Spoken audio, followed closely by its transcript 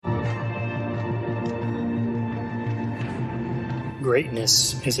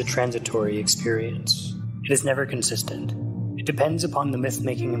Greatness is a transitory experience. It is never consistent. It depends upon the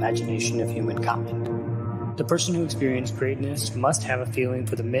myth-making imagination of humankind. The person who experienced greatness must have a feeling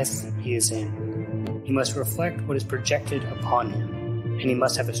for the myth he is in. He must reflect what is projected upon him, and he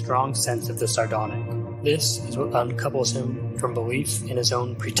must have a strong sense of the sardonic. This is what uncouples him from belief in his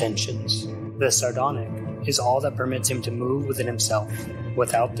own pretensions. The sardonic is all that permits him to move within himself.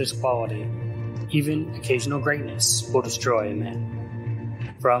 Without this quality, even occasional greatness will destroy a man.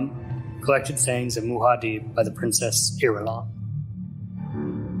 From Collected Sayings of Muad'Dib by the Princess Irulan.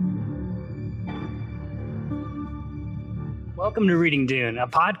 Welcome to Reading Dune, a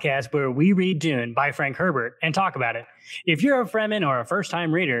podcast where we read Dune by Frank Herbert and talk about it. If you're a Fremen or a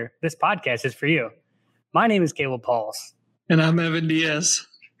first-time reader, this podcast is for you. My name is Caleb Pauls. And I'm Evan Diaz.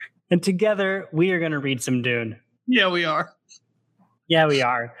 And together, we are going to read some Dune. Yeah, we are. Yeah, we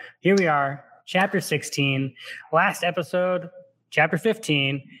are. Here we are, Chapter 16. Last episode, Chapter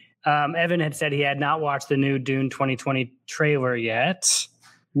 15. Evan had said he had not watched the new Dune 2020 trailer yet.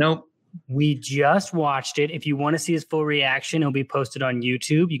 Nope. We just watched it. If you want to see his full reaction, it'll be posted on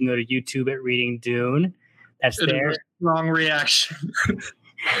YouTube. You can go to YouTube at Reading Dune. That's there. Wrong reaction.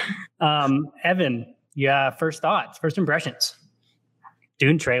 Evan, yeah, first thoughts, first impressions.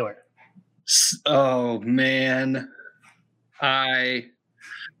 Dune trailer. Oh, man. I'm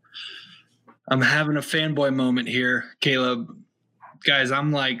having a fanboy moment here, Caleb. Guys,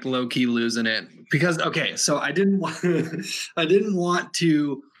 I'm like low-key losing it. Because, okay, so I didn't want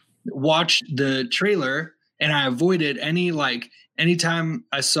to watch the trailer, and I avoided anytime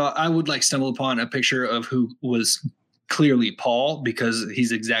I would stumble upon a picture of who was clearly Paul, because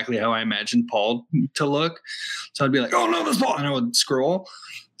he's exactly how I imagined Paul to look. So I'd be like, oh no, that's Paul. And I would scroll.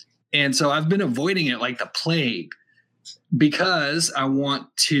 And so I've been avoiding it like the plague because I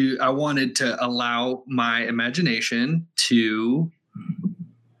wanted to allow my imagination to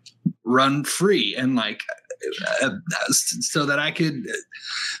run free and so that I could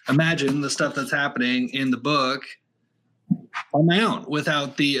imagine the stuff that's happening in the book on my own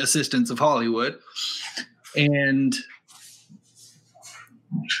without the assistance of Hollywood. And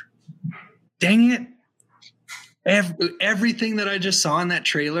dang it, everything that I just saw in that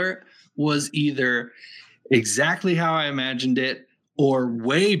trailer was either exactly how I imagined it or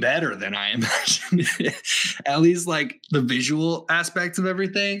way better than I imagined it. At least the visual aspects of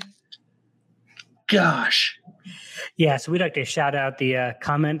everything. Gosh. Yeah, so we'd like to shout out the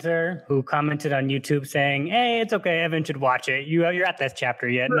commenter who commented on YouTube saying, hey, it's okay, Evan should watch it. You're at this chapter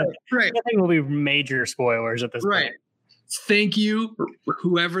yet. Right. Nothing will be major spoilers at this point. Thank you,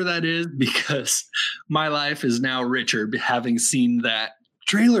 whoever that is, because my life is now richer having seen that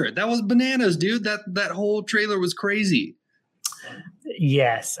trailer. That was bananas, dude. That whole trailer was crazy.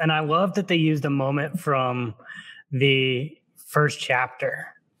 Yes, and I love that they used a moment from the first chapter,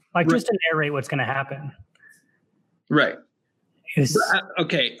 just to narrate what's going to happen. Right.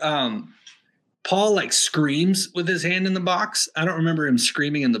 Okay. Paul screams with his hand in the box. I don't remember him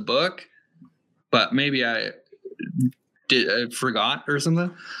screaming in the book, but maybe I forgot or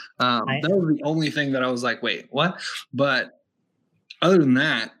something. That was the only thing that I was like, wait, what? But other than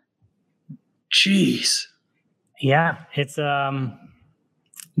that, geez. Yeah, it's going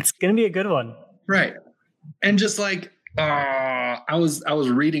to be a good one. Right. And just I was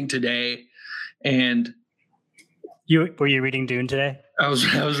reading today, and were you reading Dune today? I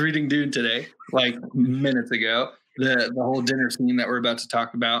was reading Dune today, minutes ago. The whole dinner scene that we're about to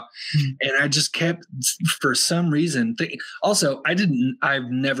talk about, and I just kept, for some reason, also I've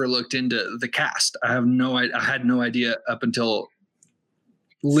never looked into the cast. I had no idea up until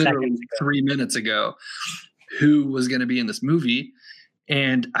literally 3 minutes ago who was going to be in this movie.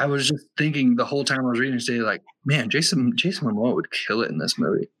 And I was just thinking the whole time I was reading today, man, Jason Momoa would kill it in this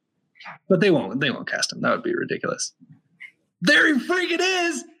movie. But they won't cast him. That would be ridiculous. There he freaking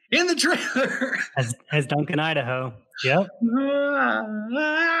is in the trailer as Duncan Idaho. Yep. And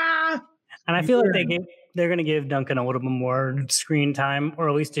I feel like they're going to give Duncan a little bit more screen time, or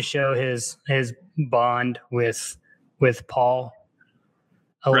at least to show his bond with Paul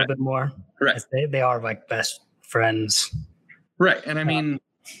a little bit more. Right. They are best friends. Right. And I mean,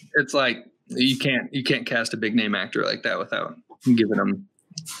 it's you can't cast a big name actor like that without giving him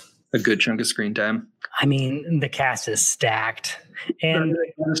a good chunk of screen time. I mean, the cast is stacked. And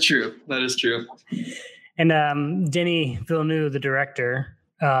that is true. And Denis Villeneuve, the director,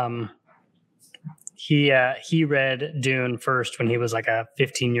 he read Dune first when he was a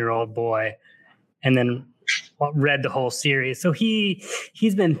 15-year-old boy, and then read the whole series. So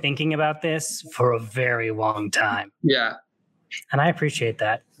he's been thinking about this for a very long time. Yeah. And I appreciate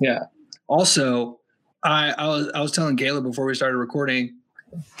that. Yeah. Also, I was telling Caleb before we started recording,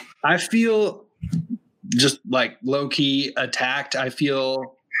 I feel just like low key attacked. I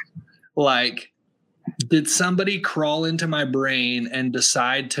feel like, did somebody crawl into my brain and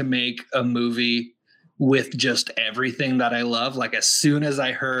decide to make a movie with just everything that I love? Like as soon as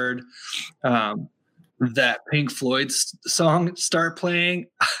I heard that Pink Floyd song start playing,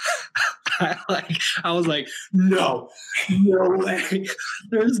 I was like, no way.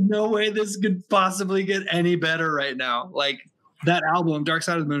 There's no way this could possibly get any better right now. Like that album, Dark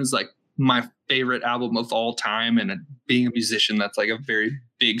Side of the Moon, is like my favorite album of all time. And being a musician, that's like a very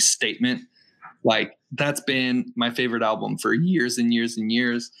big statement. Like that's been my favorite album for years and years and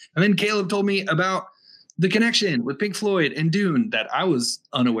years. And then Caleb told me about the connection with Pink Floyd and Dune that I was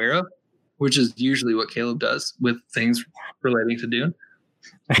unaware of, which is usually what Caleb does with things relating to Dune.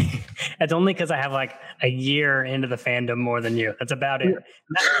 It's only because I have like a year into the fandom more than you. That's about it.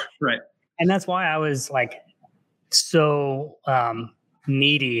 Right. And that's why I was like so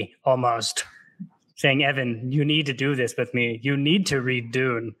needy almost, saying, Evan, you need to do this with me. You need to read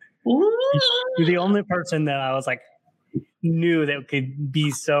Dune. You're the only person that I was like knew that could be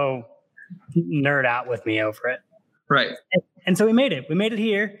so nerd out with me over it. Right. And so we made it. We made it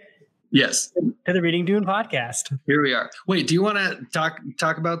here. Yes. To the Reading Dune podcast. Here we are. Wait, do you want to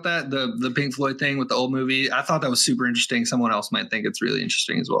talk about that? The Pink Floyd thing with the old movie? I thought that was super interesting. Someone else might think it's really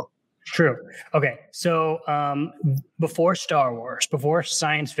interesting as well. True. Okay. So before Star Wars, before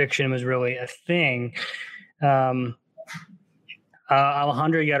science fiction was really a thing,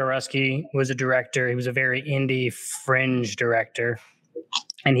 Alejandro Jodorowsky was a director. He was a very indie fringe director,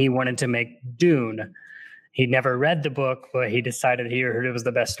 and he wanted to make Dune. He'd never read the book, but he decided he heard it was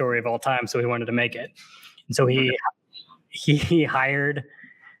the best story of all time, so he wanted to make it. And so he hired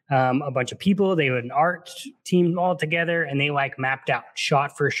a bunch of people. They had an art team all together, and they like mapped out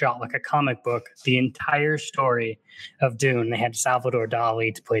shot for shot, like a comic book, the entire story of Dune. They had Salvador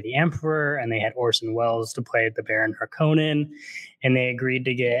Dali to play the Emperor, and they had Orson Welles to play the Baron Harkonnen, and they agreed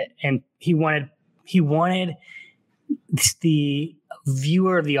to get. And he wanted the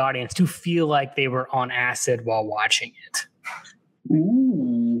viewer of the audience to feel like they were on acid while watching it.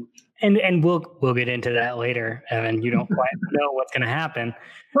 Ooh. And we'll get into that later, Evan. You don't quite know what's going to happen.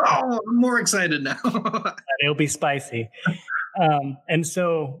 Oh, I'm more excited now. It'll be spicy. And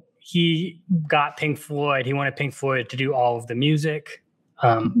so he got Pink Floyd. He wanted Pink Floyd to do all of the music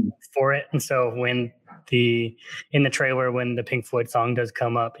for it. And so in the trailer, when the Pink Floyd song does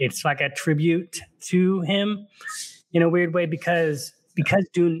come up, it's like a tribute to him in a weird way because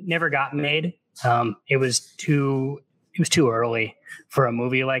Dune never got made. It was too early for a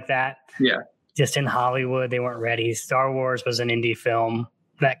movie like that. Yeah. Just in Hollywood, they weren't ready. Star Wars was an indie film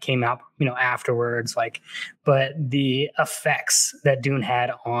that came out, afterwards. But the effects that Dune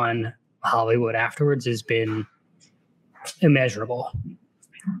had on Hollywood afterwards has been immeasurable.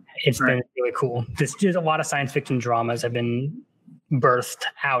 It's been really cool. Just a lot of science fiction dramas have been birthed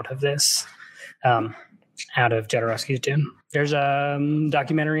out of this, out of Jodorowsky's Dune. There's a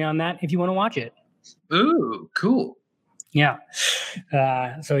documentary on that if you want to watch it. Ooh, cool. Yeah.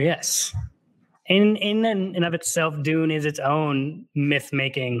 So yes, in and of itself, Dune is its own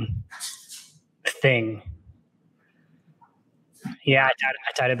myth-making thing. Yeah, I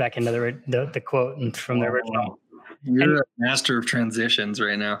tied it back into the quote from the original. You're a master of transitions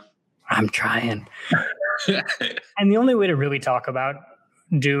right now. I'm trying. And the only way to really talk about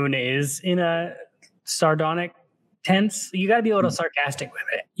Dune is in a sardonic tense. You got to be a little sarcastic with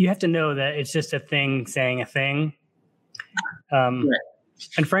it. You have to know that it's just a thing saying a thing.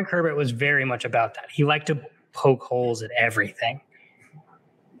 And Frank Herbert was very much about that. He liked to poke holes at everything,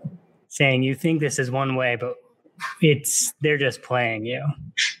 saying you think this is one way, but they're just playing you.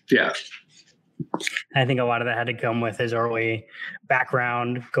 Yeah. I think a lot of that had to come with his early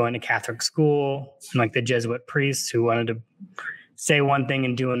background, going to Catholic school, and like the Jesuit priests who wanted to say one thing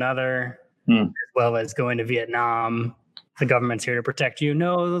and do another, as well as going to Vietnam. The government's here to protect you.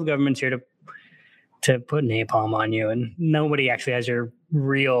 No, the government's here to put napalm on you, and nobody actually has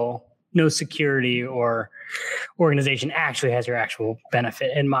no security or organization actually has your actual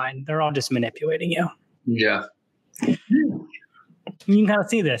benefit in mind. They're all just manipulating you. Yeah. You can kind of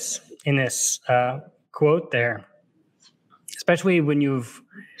see this in this quote there, especially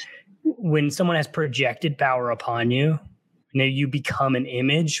when someone has projected power upon you, you become an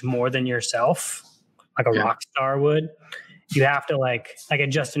image more than yourself, like a rock star would. You have to like a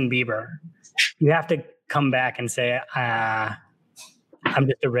Justin Bieber. You have to come back and say, I'm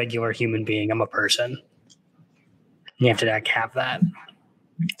just a regular human being. I'm a person. You have to have that.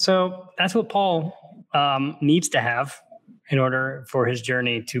 So that's what Paul needs to have. in order for his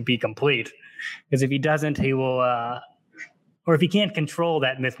journey to be complete. Because if he doesn't, he will, or if he can't control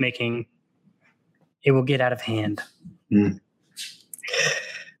that myth making, it will get out of hand. Mm.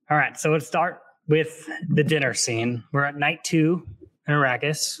 All right, so let's start with the dinner scene. We're at night 2 in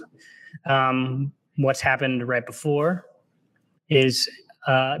Arrakis. What's happened right before is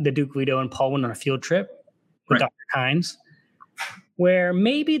the Duke Leto and Paul went on a field trip with Dr. Kynes, where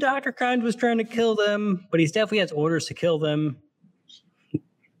maybe Dr. Kynes was trying to kill them, but he definitely has orders to kill them.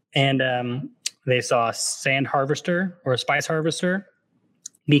 And they saw a sand harvester or a spice harvester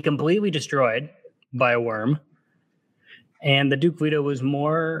be completely destroyed by a worm. And the Duke Leto was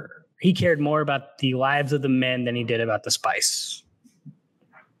he cared more about the lives of the men than he did about the spice.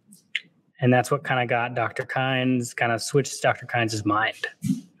 And that's what kind of got Dr. Kynes, kind of switched Dr. Kynes' mind.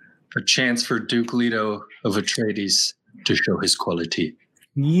 A chance for Duke Leto of Atreides to show his quality.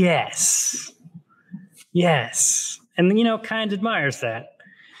 Yes. And, Kynes admires that.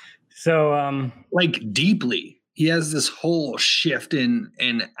 So, deeply, he has this whole shift in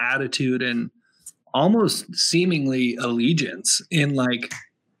attitude and almost seemingly allegiance in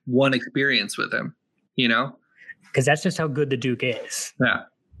one experience with him, because that's just how good the Duke is. Yeah.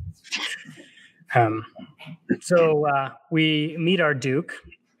 So we meet our Duke.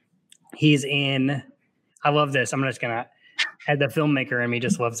 He's in, I love this. I'm just going to add the filmmaker in me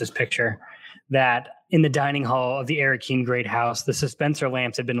just loves this picture, that in the dining hall of the Arakeen Great House, the dispenser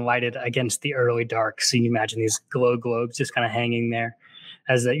lamps had been lighted against the early dark. So you imagine these glow globes just kind of hanging there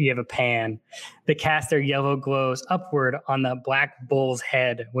as you have a pan that cast their yellow glows upward on the black bull's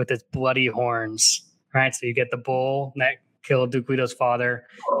head with its bloody horns. Right. So you get the bull that killed Duke Leto's father.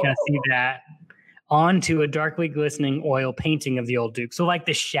 You can see that onto a darkly glistening oil painting of the old Duke. So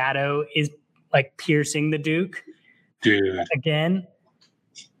the shadow is piercing the Duke. Dude. Again,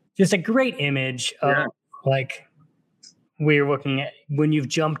 just a great image of we're looking at when you've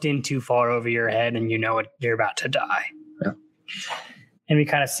jumped in too far over your head and you're about to die. Yeah. And we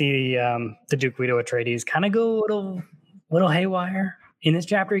kind of see the Duke Leto Atreides kind of go a little haywire in this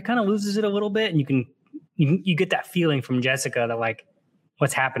chapter. He kind of loses it a little bit, and you get that feeling from Jessica that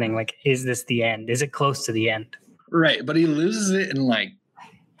what's happening? Is this the end? Is it close to the end? Right, but he loses it in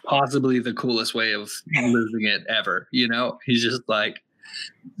possibly the coolest way of losing it ever. He's just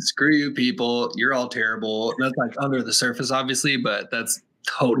screw you people, you're all terrible. That's under the surface, obviously, but that's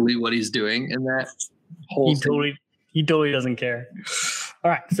totally what he's doing in that whole thing. He totally doesn't care. All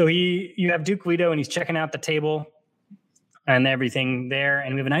right, so you have Duke Leto, and he's checking out the table and everything there,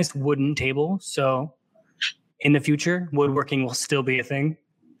 and we have a nice wooden table. So in the future, woodworking will still be a thing.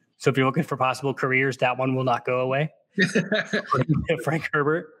 So if you're looking for possible careers, that one will not go away. Frank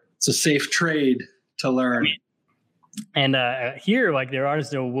Herbert. It's a safe trade to learn. And here, there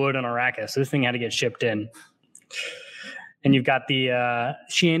is no wood on Arrakis, so this thing had to get shipped in. And you've got the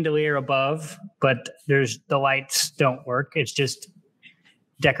chandelier above, but the lights don't work. It's just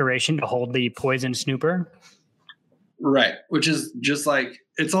decoration to hold the poison snooper. Right, which is just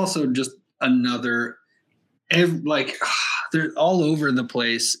it's also just another, they're all over the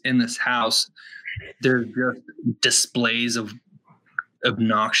place in this house. There's just displays of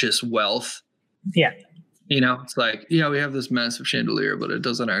obnoxious wealth. Yeah. It's we have this massive chandelier, but it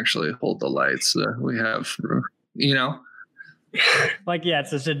doesn't actually hold the lights we have,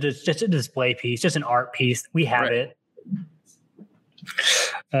 it's just a display piece, just an art piece. We have it.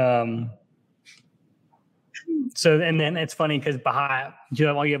 So, and then it's funny because behind you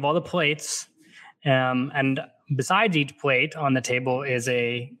have all the plates, and besides each plate on the table is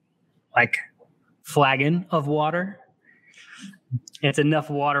a flagon of water. It's enough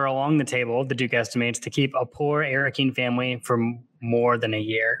water along the table, the Duke estimates, to keep a poor Arakeen family for more than a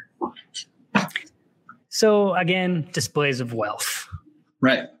year. So again, displays of wealth.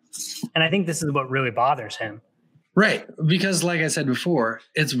 Right. And I think this is what really bothers him. Right. Because like I said before,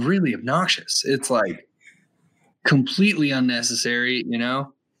 it's really obnoxious. It's completely unnecessary,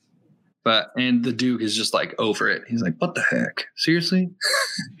 and the Duke is just over it. He's what the heck? Seriously?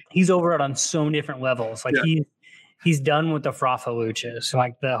 He's over it on so many different levels. He's done with the Frothaluches,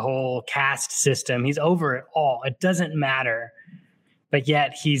 the whole caste system. He's over it all. It doesn't matter. But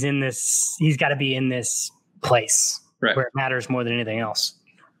yet he's got to be in this place where it matters more than anything else.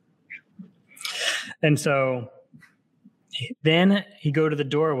 And so then you go to the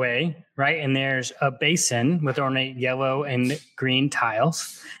doorway, right? And there's a basin with ornate yellow and green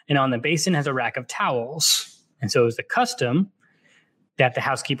tiles. And on the basin has a rack of towels. And so it was the custom that the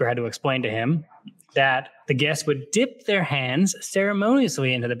housekeeper had to explain to him that the guests would dip their hands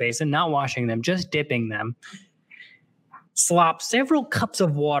ceremoniously into the basin, not washing them, just dipping them. slop several cups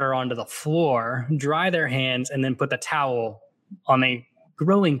of water onto the floor, dry their hands, and then put the towel on a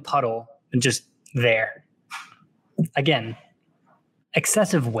growing puddle and just there. Again,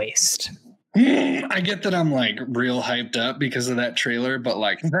 excessive waste. I get that I'm like real hyped up because of that trailer, but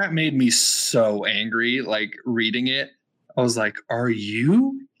like that made me so angry. Like reading it, I was like, "Are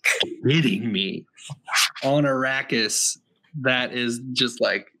you kidding me?" On Arrakis, that is just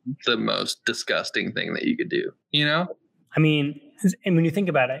like the most disgusting thing that you could do. You know? I mean, and when you think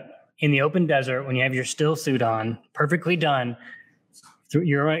about it, in the open desert, when you have your still suit on, perfectly done,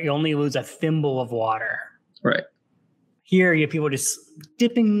 you only lose a thimble of water. Right. Here, you have people just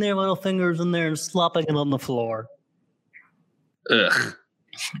dipping their little fingers in there and slopping it on the floor. Ugh.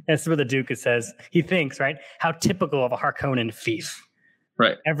 That's what the Duke says. He thinks, right? How typical of a Harkonnen fief.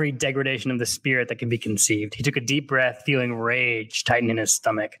 Right. Every degradation of the spirit that can be conceived. He took a deep breath, feeling rage tighten in his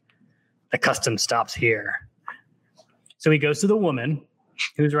stomach. The custom stops here. So he goes to the woman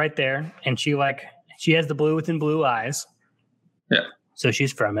who's right there, and she has the blue within blue eyes. Yeah. So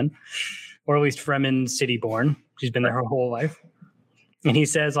she's Fremen, or at least Fremen city born. She's been there her whole life. And he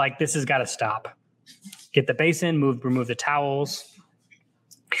says, like, this has got to stop. Get the basin, remove the towels.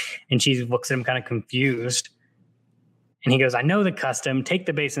 And she looks at him kind of confused. And he goes, I know the custom. Take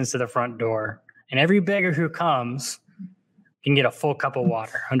the basins to the front door. And every beggar who comes can get a full cup of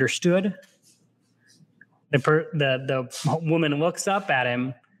water. Understood? The woman looks up at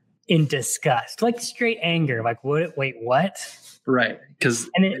him in disgust, like straight anger. Like, what? Wait, what? Right. Because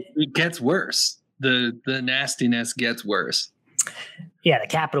it gets worse. The nastiness gets worse. Yeah, the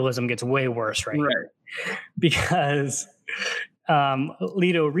capitalism gets way worse, right? Right. Because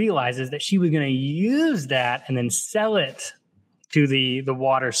Leto realizes that she was going to use that and then sell it to the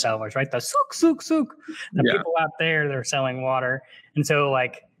water sellers, right? The souk. The people out there, they're selling water. And so,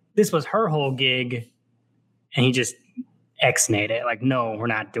 like, this was her whole gig, and he just ex-nayed it. Like, no, we're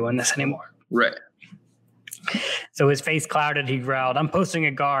not doing this anymore. Right. So his face clouded. He growled, I'm posting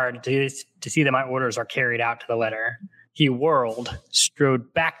a guard to see that my orders are carried out to the letter. He whirled,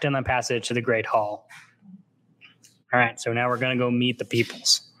 strode back down the passage to the Great Hall. All right, so now we're going to go meet the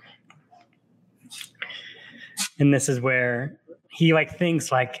peoples. And this is where he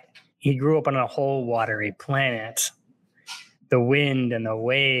thinks he grew up on a whole watery planet. The wind and the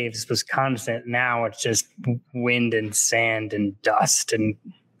waves was constant. Now it's just wind and sand and dust and,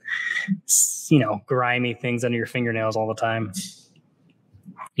 grimy things under your fingernails all the time.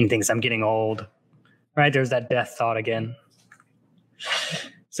 He thinks I'm getting old. Right? There's that death thought again.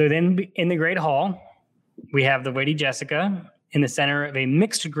 So then in the Great Hall, we have the Lady Jessica in the center of a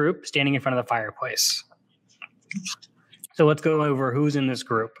mixed group standing in front of the fireplace. So let's go over who's in this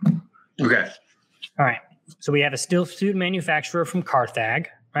group. Okay. All right. So we have a still suit manufacturer from Carthag,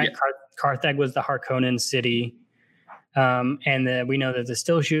 right? Yeah. Carthag was the Harkonnen city. And we know that the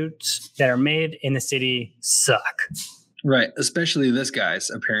still suits that are made in the city suck. Right. Especially this guy's,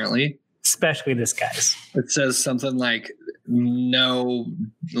 apparently. Especially this guy's. It says something like no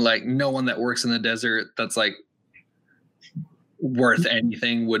one that works in the desert that's like worth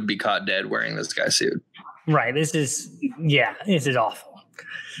anything would be caught dead wearing this guy's suit. Right. This is awful.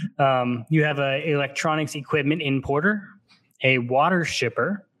 You have a electronics equipment importer, a water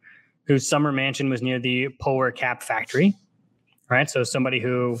shipper whose summer mansion was near the Polar Cap factory, right? So somebody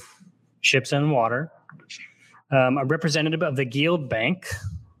who ships in water, a representative of the Guild Bank,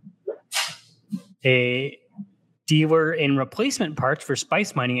 a dealer in replacement parts for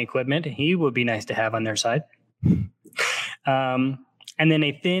spice mining equipment. He would be nice to have on their side. And then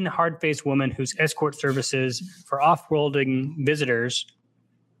a thin, hard-faced woman whose escort services for off-worlding visitors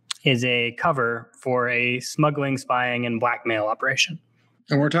is a cover for a smuggling, spying, and blackmail operation.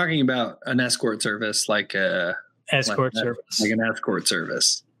 And we're talking about an escort service, like an escort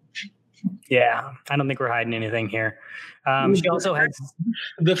service. Yeah, I don't think we're hiding anything here. She also has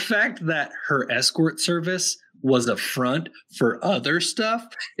the fact that her escort service was a front for other stuff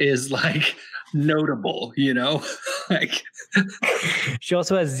is like notable, like she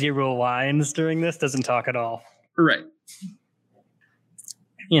also has 0 lines during this, doesn't talk at all. Right.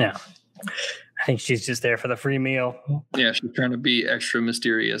 I think she's just there for the free meal. Yeah, she's trying to be extra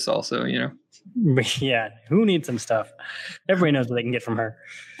mysterious also, Yeah, who needs some stuff? Everybody knows what they can get from her.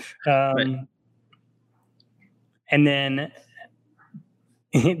 Right. And then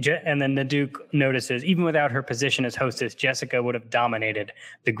the Duke notices, even without her position as hostess, Jessica would have dominated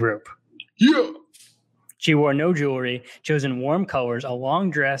the group. Yeah. She wore no jewelry, chosen warm colors, a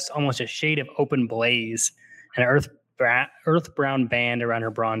long dress, almost a shade of open blaze, and an earth brown band around her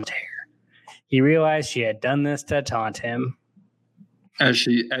bronze hair. He realized she had done this to taunt him. As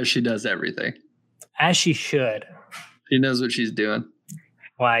she does everything. As she should. She knows what she's doing.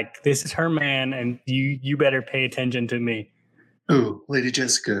 Like, this is her man, and you better pay attention to me. Oh, Lady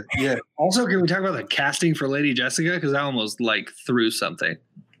Jessica. Yeah. Also, can we talk about the casting for Lady Jessica? Because I almost like threw something.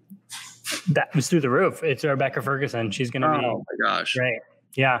 That was through the roof. It's Rebecca Ferguson. She's going to be. Oh my gosh. Right.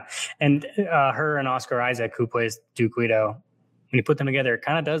 Yeah. And her and Oscar Isaac, who plays Duke Leto, when you put them together, it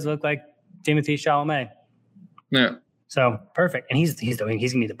kind of does look like Timothée Chalamet. Yeah. So perfect. And he's going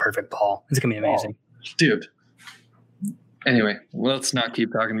to be the perfect Paul. It's going to be amazing. Oh, dude. Anyway, let's not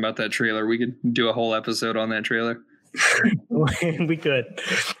keep talking about that trailer. We could do a whole episode on that trailer. We could.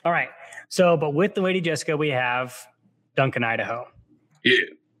 All right. So, but with the Lady Jessica, we have Duncan, Idaho. Yeah.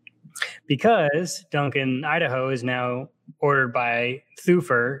 Because Duncan, Idaho is now ordered by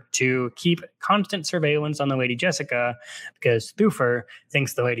Thufir to keep constant surveillance on the Lady Jessica because Thufir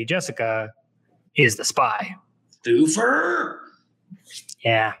thinks the Lady Jessica is the spy. Thufir?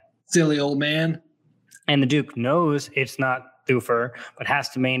 Yeah. Silly old man. And the Duke knows it's not Thufir, but has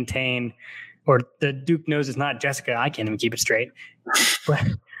to maintain, or the Duke knows it's not Jessica. I can't even keep it straight.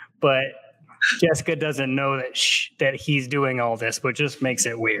 But Jessica doesn't know that he's doing all this, which just makes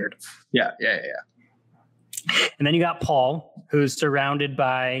it weird. Yeah. And then you got Paul, who's surrounded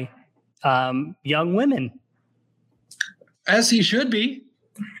by young women. As he should be.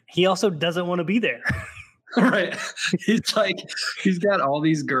 He also doesn't want to be there. Right. He's got all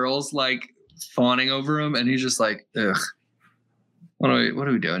these girls like fawning over him, and he's just like, ugh. What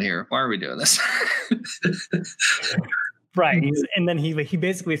are we doing here? Why are we doing this? Right. And then he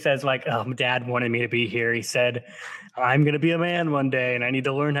basically says like, Dad wanted me to be here. He said, I'm going to be a man one day and I need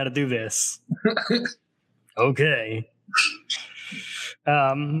to learn how to do this. Okay.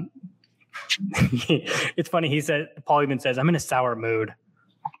 It's funny. Paul even says, I'm in a sour mood.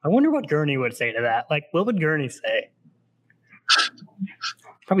 I wonder what Gurney would say to that. Like, what would Gurney say?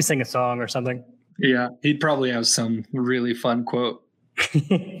 Probably sing a song or something. Yeah. He'd probably have some really fun quote.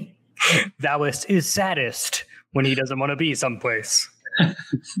 Thouest is saddest when he doesn't want to be someplace.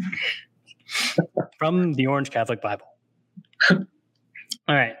 From the Orange Catholic Bible. All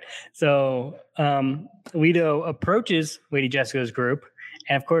right. So Leto approaches Lady Jessica's group.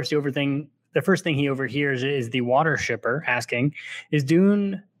 And of course, the first thing he overhears is the water shipper asking, is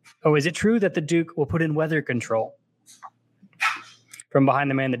it true that the Duke will put in weather control? From behind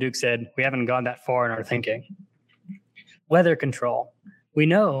the man, the Duke said, we haven't gone that far in our thinking. Weather control. We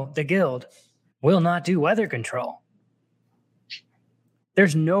know the guild will not do weather control.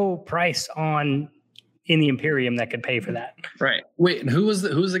 There's no price in the Imperium that could pay for that. Right. Wait, and who was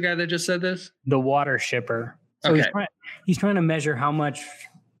the guy that just said this? The water shipper. So okay. He's trying to measure how much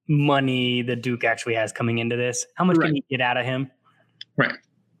money the Duke actually has coming into this. How much can he get out of him? Right.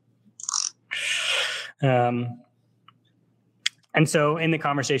 And so in the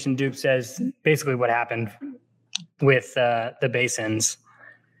conversation, Duke says basically what happened with the basins.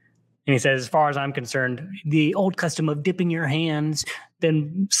 And he says, as far as I'm concerned, the old custom of dipping your hands,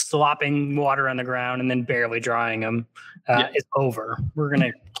 then slopping water on the ground and then barely drying them is over. We're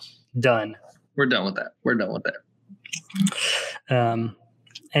done. We're done with that.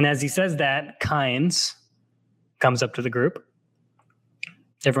 And as he says that, Kynes comes up to the group.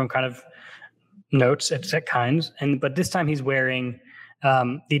 Everyone kind of notes it's at Kynes, but this time he's wearing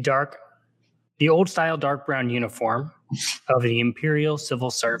the old style dark brown uniform of the Imperial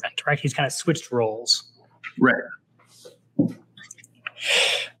civil servant, right? He's kind of switched roles. Right.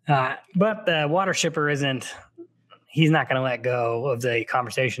 But the water shipper he's not going to let go of the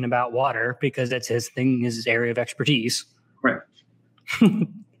conversation about water because that's his thing, his area of expertise. Right.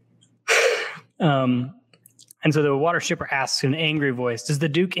 And so the water shipper asks in an angry voice, does the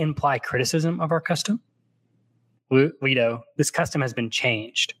Duke imply criticism of our custom? Leto, this custom has been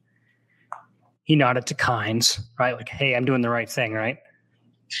changed. He nodded to Kynes, right? Like, hey, I'm doing the right thing, right?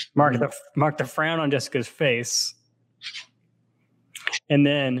 Mark the frown on Jessica's face. And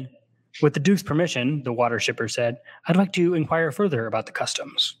then, with the Duke's permission, the water shipper said, I'd like to inquire further about the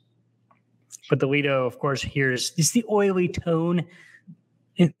customs. But the Leto, of course, hears the oily tone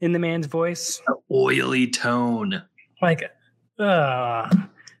in the man's voice. The oily tone. Like, bro,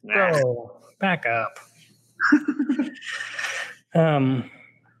 back up.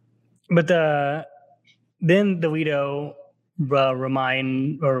 But then the Leto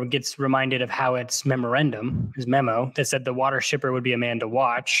gets reminded of how his memo that said the water shipper would be a man to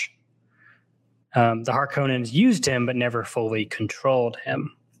watch. The Harkonnens used him, but never fully controlled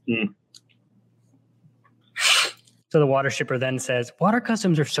him. Mm. So the water shipper then says, water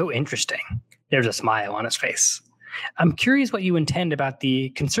customs are so interesting. There's a smile on his face. I'm curious what you intend about the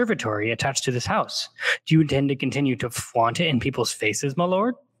conservatory attached to this house. Do you intend to continue to flaunt it in people's faces, my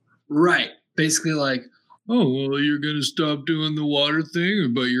lord? Right. Basically like, Oh, well, you're going to stop doing the water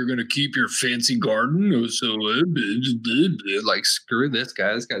thing, but you're going to keep your fancy garden. Oh, so, like, screw this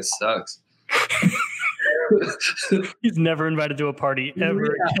guy. This guy sucks. He's never invited to a party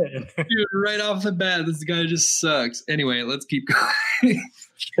ever again. Dude, right off the bat, this guy just sucks. Anyway, let's keep going.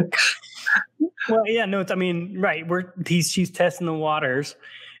 Well, yeah, no, I mean, right. She's testing the waters,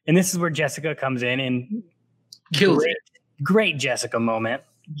 and this is where Jessica comes in and kills it. Great Jessica moment.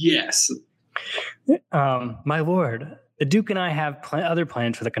 Yes. My lord, the Duke and I have other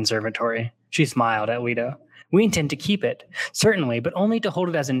plans for the conservatory. She smiled at Leto. We intend to keep it, certainly, but only to hold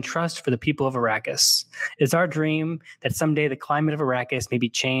it as in trust for the people of Arrakis. It is our dream that someday the climate of Arrakis may be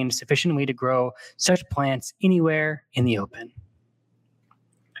changed sufficiently to grow such plants anywhere in the open.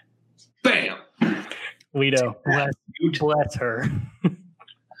 Bam! Leto, bless her.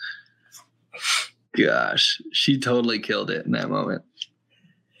 Gosh, she totally killed it in that moment.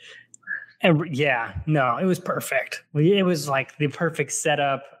 And yeah, no, it was perfect. It was like the perfect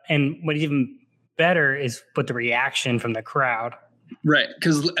setup. And what even better is with the reaction from the crowd. Right.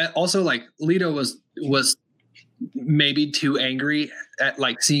 Because also, like, Leto was maybe too angry at,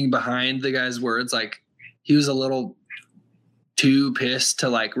 like, seeing behind the guy's words. Like, he was a little too pissed to,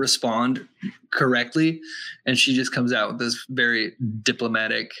 like, respond correctly. And she just comes out with this very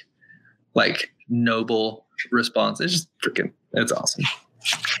diplomatic, like, noble response. It's just it's awesome.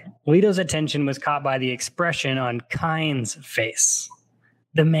 Leto's attention was caught by the expression on Kyne's face.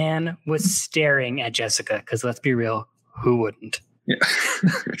 The man was staring at Jessica, because let's be real, who wouldn't? Yeah.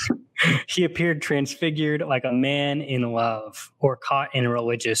 He appeared transfigured like a man in love or caught in a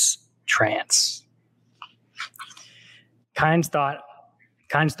religious trance. Kyne's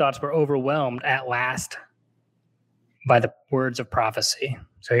thoughts were overwhelmed at last by the words of prophecy.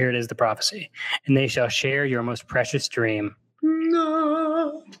 So here it is, the prophecy. And they shall share your most precious dream.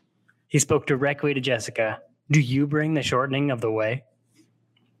 No. He spoke directly to Jessica. Do you bring the shortening of the way?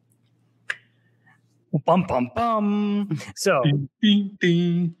 Bum, bum, bum. So,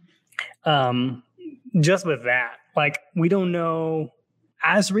 just with that, like, we don't know,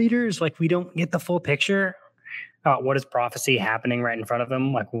 as readers, like, we don't get the full picture. What is prophecy happening right in front of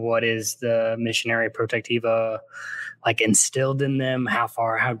them? Like, what is the missionary protectiva, like, instilled in them?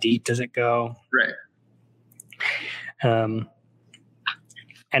 How deep does it go? Right.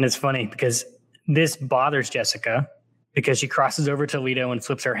 And it's funny because this bothers Jessica because she crosses over to Leto and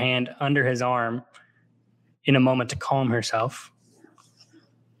flips her hand under his arm in a moment to calm herself.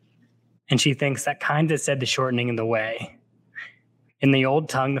 And she thinks that kind of said the shortening of the way. In the old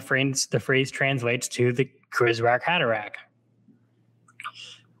tongue, the phrase translates to the Krizrak Haderach.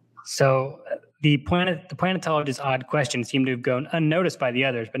 So the planetologist's odd question seemed to have gone unnoticed by the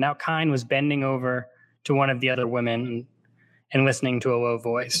others, but now Kyne was bending over to one of the other women and listening to a low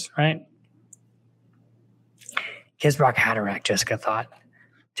voice, right? Krizrak Haderach, Jessica thought.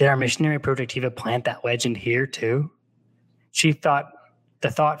 Did our missionary protectiva plant that legend here too? She thought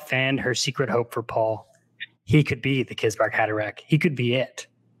the thought fanned her secret hope for Paul. He could be the Krizrak Haderach. He could be it.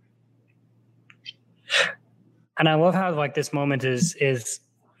 And I love how, like, this moment is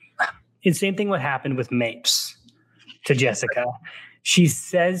the same thing what happened with Mapes to Jessica. She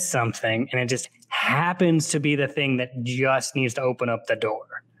says something and it just happens to be the thing that just needs to open up the door.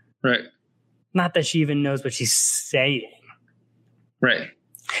 Right. Not that she even knows what she's saying. Right.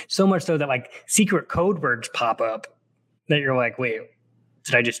 So much so that, like, secret code words pop up that you're like, wait,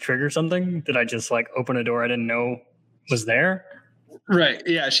 did I just trigger something? Did I just, like, open a door I didn't know was there? Right.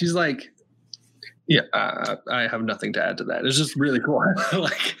 Yeah. She's like, yeah, I have nothing to add to that. It's just really cool.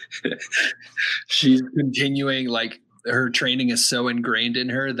 Like, she's continuing, like, her training is so ingrained in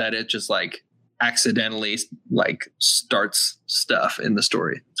her that it just, like, accidentally, like, starts stuff in the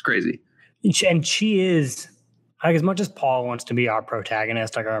story. It's crazy. And she is, like, as much as Paul wants to be our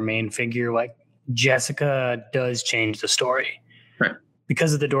protagonist, like our main figure, like, Jessica does change the story. Right.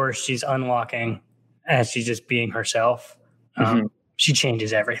 Because of the door she's unlocking as she's just being herself. She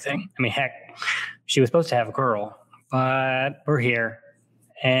changes everything. I mean, heck, she was supposed to have a girl, but we're here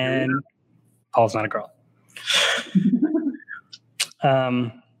and Paul's not a girl.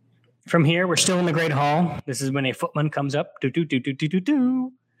 From here, we're still in the Great Hall. This is when a footman comes up, and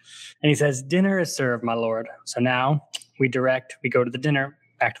he says, dinner is served, my lord. So now we go to the dinner,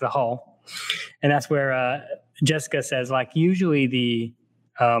 back to the hall. And that's where Jessica says, like, usually the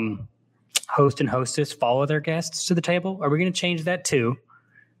host and hostess follow their guests to the table. Are we going to change that too?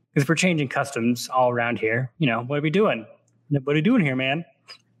 Because we're changing customs all around here. You know, what are we doing? What are we doing here, man?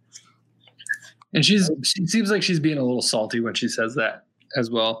 And she seems like she's being a little salty when she says that as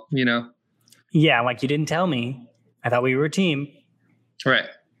well, you know? Yeah, like, you didn't tell me. I thought we were a team. Right.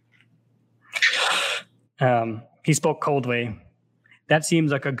 He spoke coldly. That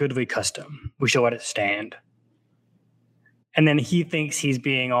seems like a goodly custom. We shall let it stand. And then he thinks he's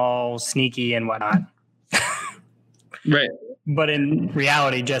being all sneaky and whatnot. Right. But in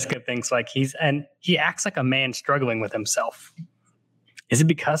reality, Jessica thinks like he acts like a man struggling with himself. Is it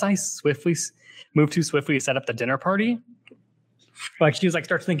because I moved too swiftly to set up the dinner party? Like she was like,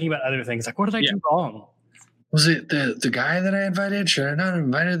 starts thinking about other things. Like, what did I do wrong? Was it the guy that I invited? Should I not have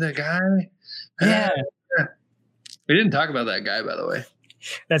invited that guy? Yeah. We didn't talk about that guy, by the way.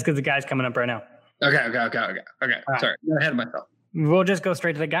 That's because the guy's coming up right now. Okay. Right. Sorry, I got ahead of myself. We'll just go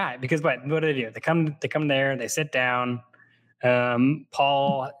straight to the guy because what do they do? They come there, they sit down.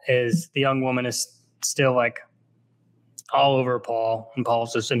 Paul the young woman is still like all over Paul, and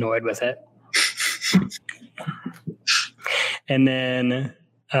Paul's just annoyed with it. And then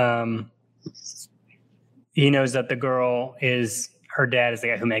he knows that the girl her dad is the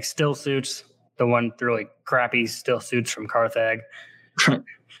guy who makes still suits, the one with really crappy still suits from Carthage.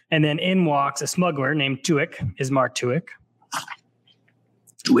 And then in walks a smuggler named Tuick, Ismar Tuick.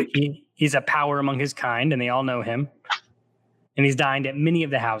 He's a power among his kind, and they all know him. And he's dined at many of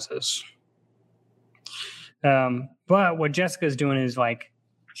the houses. But what Jessica's doing is like,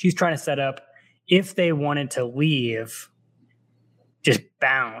 she's trying to set up, if they wanted to leave, just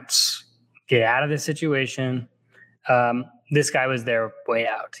bounce, get out of the situation. This guy was their way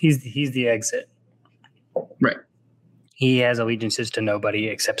out. He's the exit. Right. He has allegiances to nobody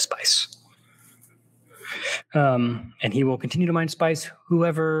except Spice. And he will continue to mine Spice,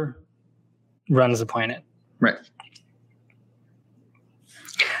 whoever runs the planet. Right.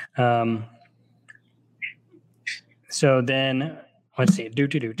 So then, let's see.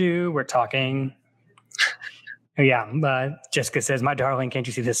 We're talking. Oh, yeah. Jessica says, "My darling, can't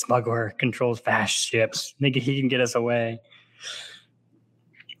you see this smuggler controls fast ships? He can get us away."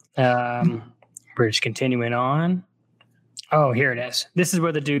 We're just continuing on. Oh, here it is. This is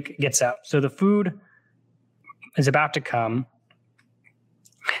where the Duke gets out. So the food is about to come.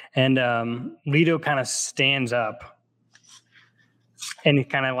 And Leto kind of stands up. And he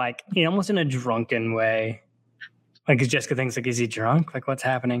kind of like, almost in a drunken way. Like, because Jessica thinks, like, is he drunk? Like, what's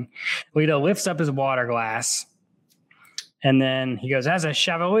happening? Leto lifts up his water glass. And then he goes, "As a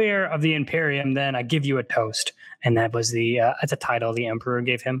chevalier of the Imperium, then I give you a toast." And that was that's a title the Emperor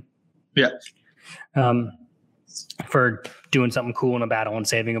gave him. Yeah. For doing something cool in a battle and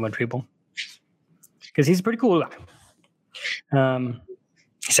saving a bunch of people. Because he's a pretty cool guy.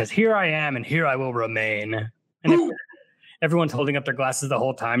 He says, "Here I am, and here I will remain." And everyone's holding up their glasses the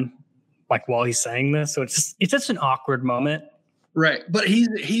whole time, like while he's saying this. So it's just an awkward moment. Right. But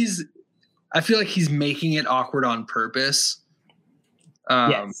I feel like he's making it awkward on purpose.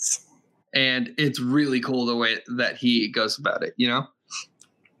 Yes. And it's really cool the way that he goes about it,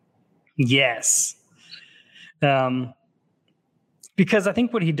 Yes. Because I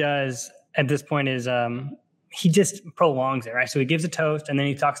think what he does at this point is he just prolongs it, right? So he gives a toast and then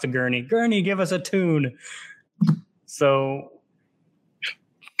he talks to Gurney. "Gurney, give us a tune." So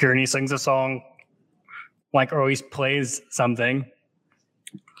Gurney sings a song, or he plays something.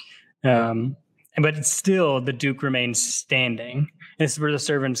 But it's still, the Duke remains standing. This is where the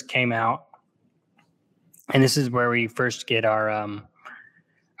servants came out. And this is where we first get our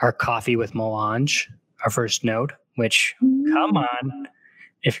coffee with melange, our first note, which, come on,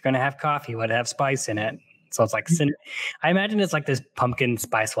 if you're going to have coffee, let it have spice in it. So it's like, I imagine it's like this pumpkin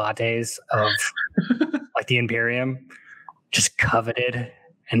spice lattes of like the Imperium, just coveted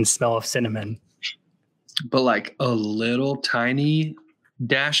and smell of cinnamon. But like a little tiny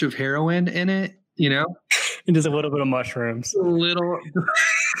dash of heroin in it, And just a little bit of mushrooms.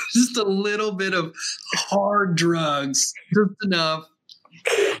 Just a little bit of hard drugs, just enough.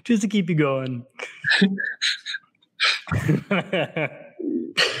 Just to keep you going.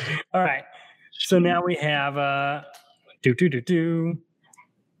 All right. So now we have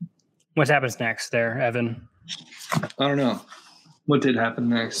what happens next there, Evan? I don't know. What did happen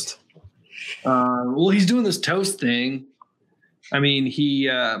next? Well, he's doing this toast thing. I mean, he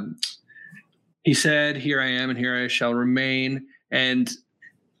said, "Here I am, and here I shall remain." And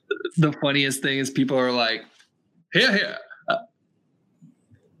the funniest thing is people are like, "Here."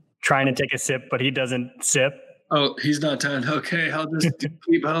 Trying to take a sip, but he doesn't sip. Oh, he's not done. Okay, I'll just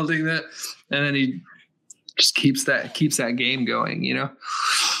keep holding that. And then he just keeps that game going,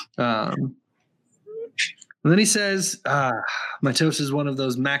 And then he says, "My toast is one of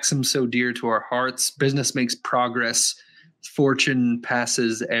those maxims so dear to our hearts. Business makes progress. Fortune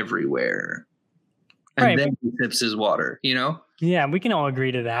passes everywhere." And right. Then he sips his water, Yeah, we can all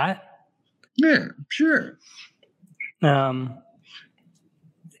agree to that. Yeah, sure.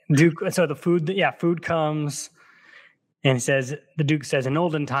 Duke. So food comes, and the Duke says, in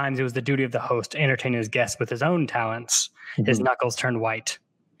olden times, it was the duty of the host to entertain his guests with his own talents. Mm-hmm. His knuckles turned white.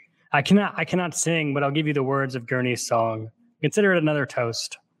 I cannot sing, but I'll give you the words of Gurney's song. Consider it another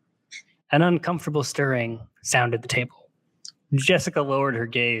toast. An uncomfortable stirring sounded at the table. Jessica lowered her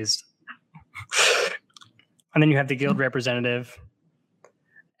gaze. And then you have the guild representative.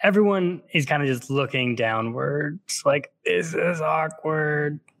 Everyone is kind of just looking downwards, like, this is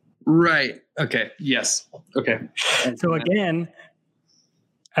awkward. Right. Okay. Yes. Okay. So again,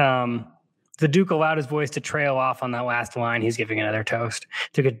 the Duke allowed his voice to trail off on that last line. He's giving another toast.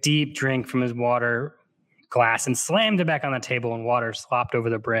 Took a deep drink from his water glass and slammed it back on the table, and water slopped over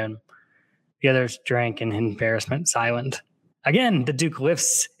the brim. The others drank in embarrassment, silent. Again, the Duke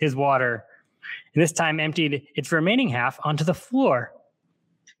lifts his water, and this time emptied its remaining half onto the floor,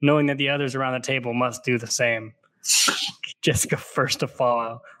 knowing that the others around the table must do the same. Jessica first to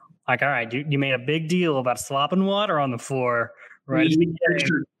follow. Like, all right, you made a big deal about slopping water on the floor, right? You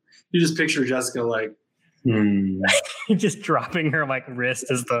just picture Jessica like, just dropping her like wrist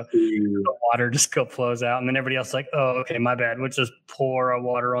as the water just flows out, and then everybody else like, oh, okay, my bad. Let's just pour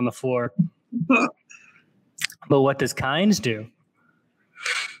water on the floor. But what does Kynes do?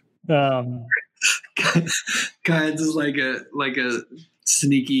 Kynes is like a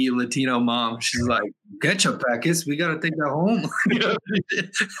sneaky Latino mom. She's like, get your packets. We got to take that home.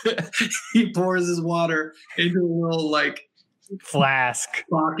 He pours his water into a little like flask,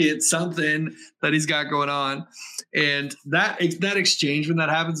 pocket, something that he's got going on. And that exchange when that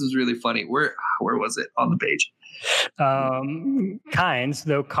happens is really funny. Where was it on the page? Kynes,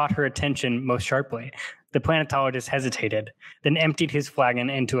 though, caught her attention most sharply. The planetologist hesitated, then emptied his flagon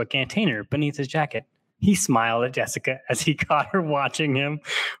into a container beneath his jacket. He smiled at Jessica as he caught her watching him,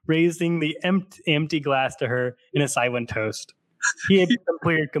 raising the empty glass to her in a silent toast. He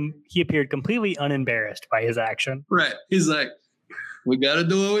appeared completely unembarrassed by his action. Right. He's like, we got to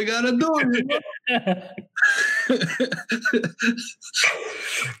do what we got to do.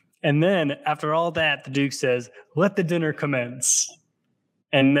 And then, after all that, the Duke says, let the dinner commence.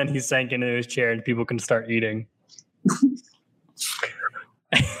 And then he sank into his chair and people can start eating.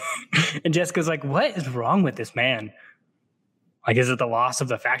 And Jessica's like, what is wrong with this man? Like, is it the loss of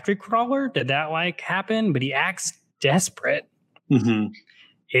the factory crawler? Did that happen? But he acts desperate. Mm-hmm.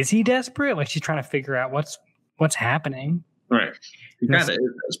 Is he desperate? Like, she's trying to figure out what's happening. Right. He kind of is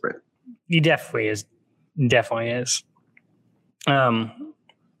desperate. He definitely is. Definitely is.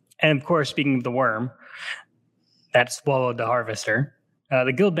 And of course, speaking of the worm that swallowed the harvester,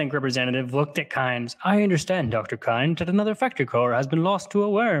 the guild bank representative looked at Kynes. I understand, Dr. Kynes, that another factory crawler has been lost to a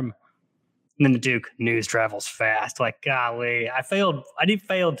worm. And then the Duke, news travels fast. Like, golly, I failed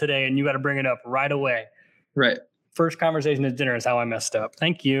today, and you got to bring it up right away. Right. First conversation at dinner is how I messed up.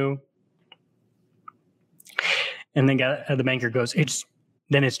 Thank you. And then the banker goes, it's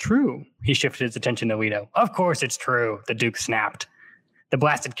true. He shifted his attention to Leto. Of course it's true, the Duke snapped. The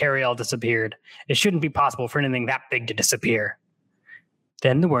blasted carryall disappeared. It shouldn't be possible for anything that big to disappear.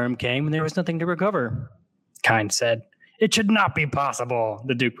 Then the worm came and there was nothing to recover, Kynes said. It should not be possible,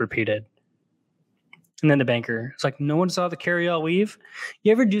 the Duke repeated. And then the banker was like, no one saw the carryall leave?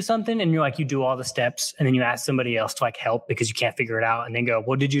 You ever do something and you're like, you do all the steps and then you ask somebody else to help because you can't figure it out and then go,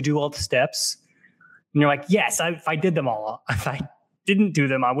 well, did you do all the steps? And you're like, yes, if I did them all. If I didn't do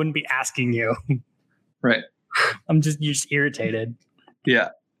them, I wouldn't be asking you. Right. you're just irritated. Yeah.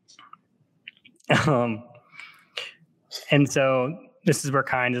 And so this is where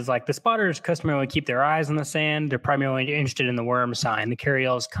Kynes is like, the spotters customarily keep their eyes on the sand. They're primarily interested in the worm sign. The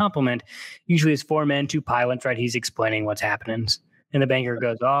carryall's complement usually is 4 men, 2 pilots, right? He's explaining what's happening. And the banker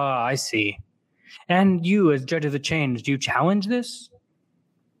goes, oh, I see. And you, as judge of the change, do you challenge this?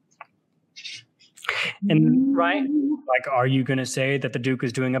 And right? Like, are you going to say that the Duke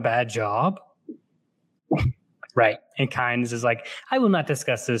is doing a bad job? Right. And Kynes is like, I will not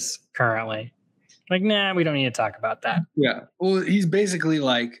discuss this currently. Like, nah, we don't need to talk about that. Yeah. Well, he's basically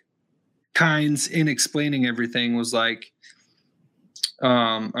like, Kynes, in explaining everything, was like,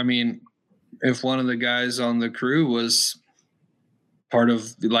 I mean, if one of the guys on the crew was part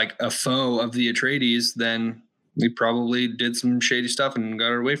of like a foe of the Atreides, then we probably did some shady stuff and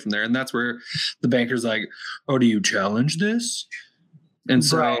got away from there. And that's where the banker's like, oh, do you challenge this? And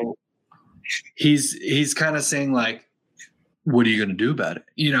so right. he's kind of saying like, what are you going to do about it?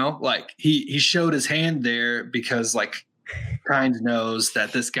 You know, like he showed his hand there because like Kynes knows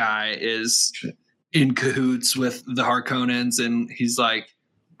that this guy is in cahoots with the Harkonnens and he's like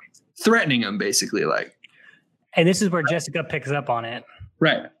threatening him basically like. And this is where Jessica picks up on it.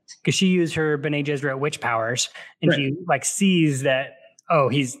 Right. Because she used her Bene Gesserit witch powers and right. she like sees that, oh,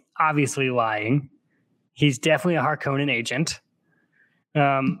 he's obviously lying. He's definitely a Harkonnen agent.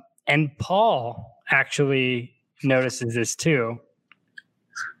 And Paul actually notices this too.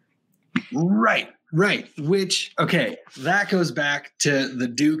 Right. Which, okay, that goes back to the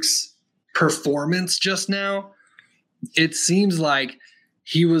Duke's performance just now. It seems like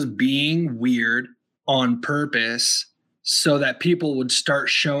he was being weird on purpose so that people would start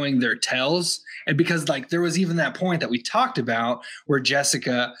showing their tells. And because like there was even that point that we talked about where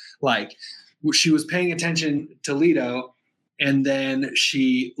Jessica, like she was paying attention to Leto and then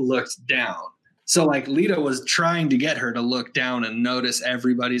she looked down. So like Leto was trying to get her to look down and notice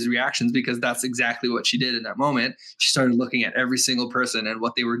everybody's reactions because that's exactly what she did in that moment. She started looking at every single person and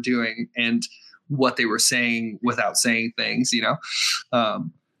what they were doing and what they were saying without saying things, you know?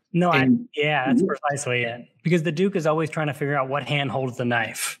 That's precisely it. Because the Duke is always trying to figure out what hand holds the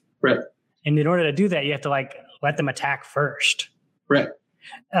knife. Right. And in order to do that, you have to like let them attack first. Right.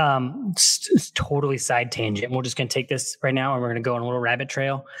 It's totally side tangent. We're just going to take this right now and we're going to go on a little rabbit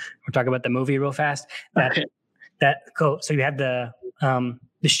trail. We'll talk about the movie real fast. So you have the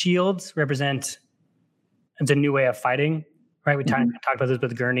shields represent it's a new way of fighting, right? We talked about this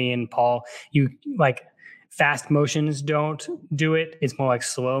with Gurney and Paul. You like fast motions don't do it. It's more like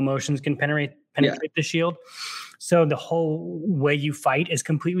slow motions can penetrate the shield. So the whole way you fight is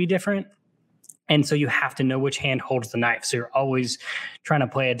completely different. And so you have to know which hand holds the knife. So you're always trying to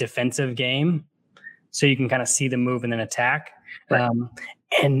play a defensive game so you can kind of see the move and then attack. Right.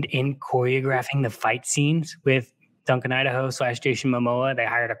 And in choreographing the fight scenes with Duncan Idaho / Jason Momoa, they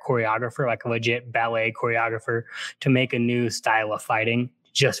hired a choreographer, like a legit ballet choreographer, to make a new style of fighting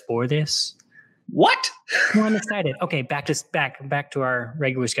just for this. What? Well, I'm excited. Okay, back to our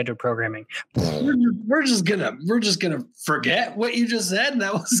regular scheduled programming. We're just gonna forget what you just said.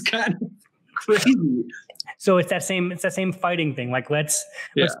 That was kind of crazy. So it's that same fighting thing. Like let's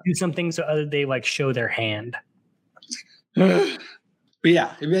do something so they like show their hand. But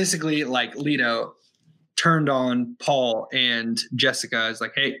yeah, it basically like Leto turned on Paul and Jessica is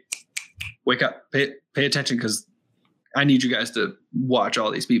like, hey, wake up, pay attention because I need you guys to watch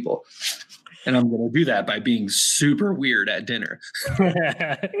all these people. And I'm going to do that by being super weird at dinner. But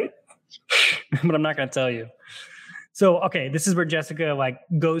I'm not going to tell you. So, okay, this is where Jessica like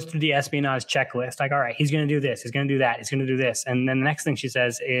goes through the espionage checklist. Like, all right, he's going to do this. He's going to do that. He's going to do this. And then the next thing she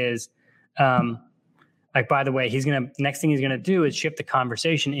says is, like, by the way, next thing he's going to do is shift the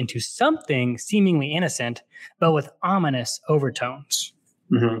conversation into something seemingly innocent, but with ominous overtones.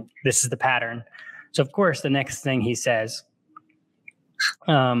 Mm-hmm. This is the pattern. So, of course, the next thing he says,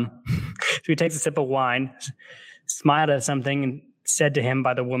 so he takes a sip of wine, smiled at something, and said to him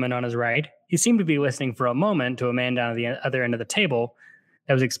by the woman on his right. He seemed to be listening for a moment to a man down at the other end of the table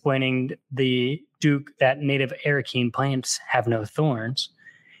that was explaining the Duke that native Arakeen plants have no thorns.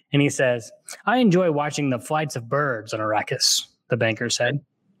 And he says, I enjoy watching the flights of birds on Arrakis, the banker said.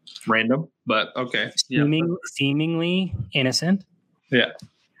 Random, but okay. Seemingly innocent. Yeah.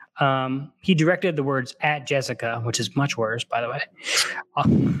 He directed the words at Jessica, which is much worse, by the way.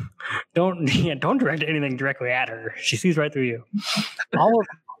 Don't direct anything directly at her. She sees right through you.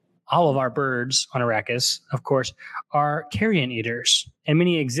 All of our birds on Arrakis, of course, are carrion eaters, and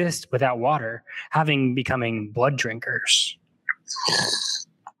many exist without water, becoming blood drinkers.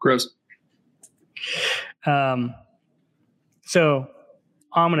 Gross. So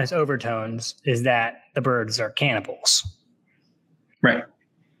ominous overtones is that the birds are cannibals. Right.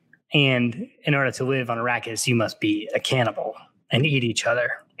 And in order to live on Arrakis, you must be a cannibal and eat each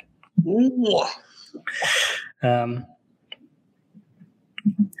other. And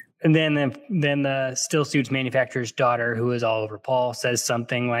then the still suits manufacturer's daughter, who is all over Paul, says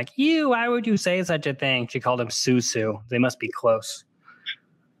something like, why would you say such a thing? She called him Susu. They must be close.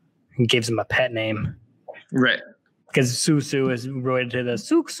 And gives him a pet name. Right. Because Susu is related to the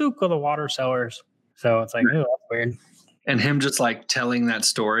Suk of the water sellers. So it's like, oh, that's weird. And him just like telling that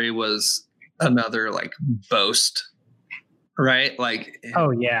story was another like boast, right? Like, oh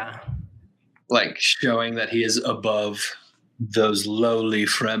yeah, like showing that he is above those lowly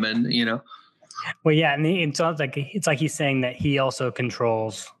Fremen, you know? Well, yeah, and it's like he's saying that he also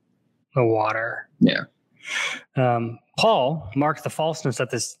controls the water. Yeah. Paul, marked the falseness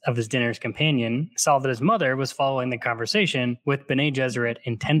of his dinner's companion, saw that his mother was following the conversation with Bene Gesserit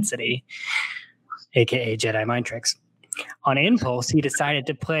intensity, aka Jedi mind tricks. On impulse, he decided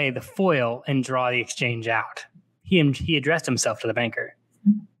to play the foil and draw the exchange out. He addressed himself to the banker.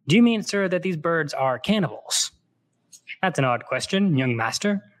 Do you mean, sir, that these birds are cannibals? That's an odd question, young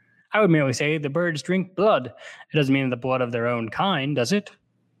master. I would merely say the birds drink blood. It doesn't mean the blood of their own kind, does it?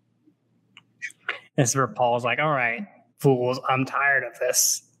 This is where Paul's like, all right, fools. I'm tired of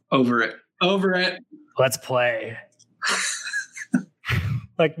this. Over it. Let's play.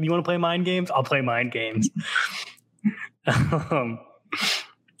 Like, you want to play mind games? I'll play mind games.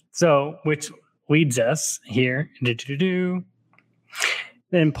 So, which leads us here.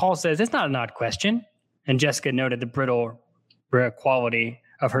 Then Paul says, it's not an odd question. And Jessica noted the brittle quality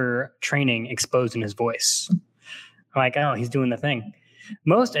of her training exposed in his voice. I'm like, oh, he's doing the thing.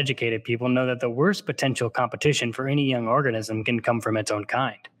 Most educated people know that the worst potential competition for any young organism can come from its own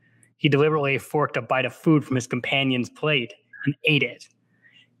kind. He deliberately forked a bite of food from his companion's plate and ate it.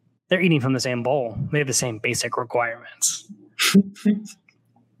 They're eating from the same bowl. They have the same basic requirements.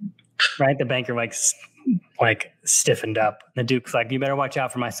 Right? The banker like stiffened up. The Duke's like, you better watch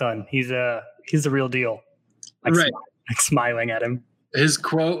out for my son. He's the real deal. Like, right. Smiling at him. His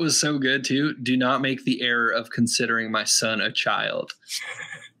quote was so good too. Do not make the error of considering my son a child.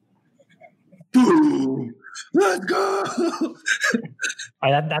 Boom. Let's go.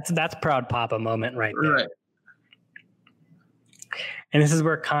 That's proud papa moment right there. Right. And this is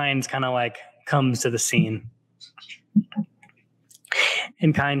where Kynes kind of like comes to the scene.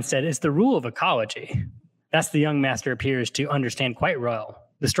 And Kynes said, it's the rule of ecology. That's the young master appears to understand quite well.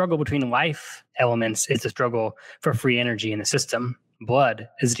 The struggle between life elements is the struggle for free energy in the system. Blood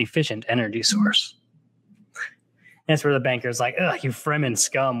is an efficient energy source. And that's where the banker's like, ugh, you Fremen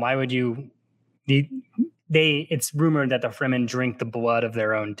scum. Why would you... It's rumored that the Fremen drink the blood of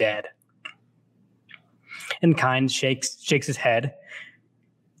their own dead. And Kynes shakes his head.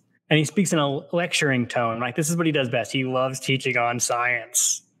 And he speaks in a lecturing tone. Like, this is what he does best. He loves teaching on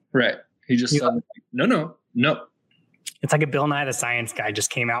science. Right. He just said, no. It's like a Bill Nye the Science Guy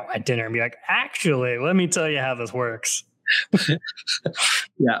just came out at dinner and be like, actually, let me tell you how this works.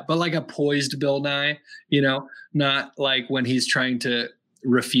 Yeah, but like a poised Bill Nye, not like when he's trying to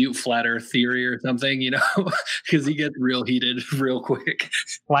refute flat earth theory or something, because he gets real heated real quick.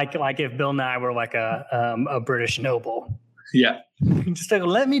 Like if Bill Nye were like a British noble. Yeah. Just like,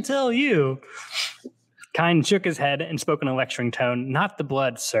 let me tell you. Kynes shook his head and spoke in a lecturing tone. Not the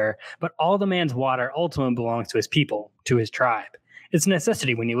blood, sir, but all the man's water ultimately belongs to his people, to his tribe. It's a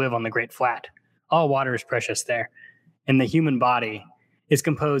necessity when you live on the Great Flat. All water is precious there. And the human body is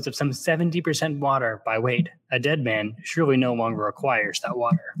composed of some 70% water by weight. A dead man surely no longer requires that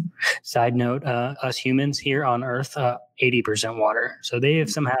water. Side note, us humans here on Earth, 80% water. So they have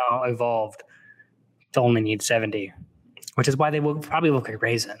somehow evolved to only need 70, which is why they will probably look like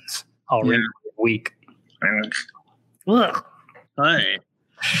raisins all weak. Ugh. Hi.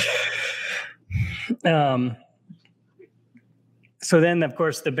 So then, of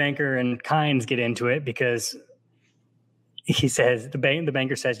course, the banker and Kynes get into it because he says, the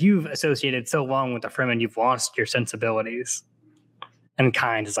banker says, you've associated so long with the Fremen, you've lost your sensibilities. And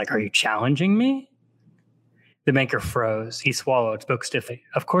Kynes is like, are you challenging me? The banker froze. He swallowed, spoke stiffly.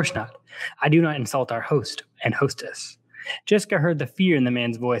 Of course not. I do not insult our host and hostess. Jessica heard the fear in the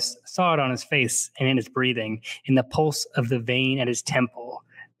man's voice, saw it on his face and in his breathing, in the pulse of the vein at his temple.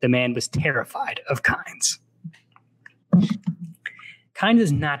 The man was terrified of Kynes. Kynes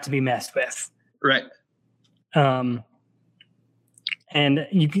is not to be messed with. Right. And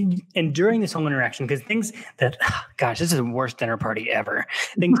during this whole interaction, because things that, gosh, this is the worst dinner party ever.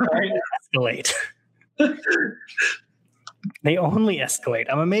 Things escalate. They only escalate.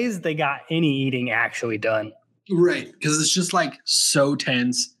 I'm amazed they got any eating actually done. Right. Because it's just like so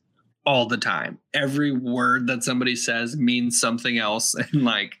tense all the time. Every word that somebody says means something else. And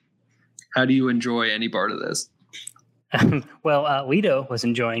like, how do you enjoy any part of this? Well, Leto was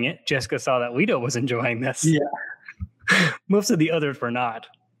enjoying it. Jessica saw that Leto was enjoying this. Yeah. Most of the others were not.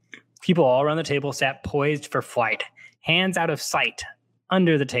 People all around the table sat poised for flight, hands out of sight,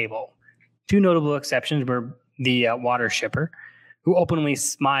 under the table. Two notable exceptions were the water shipper, who openly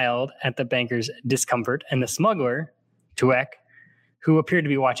smiled at the banker's discomfort, and the smuggler, Tuek, who appeared to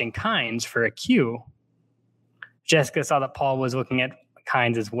be watching Kynes for a cue. Jessica saw that Paul was looking at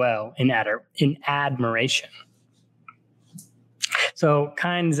Kynes as well, in admiration. So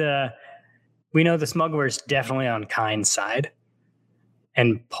Kynes, we know the smuggler is definitely on Kynes' side,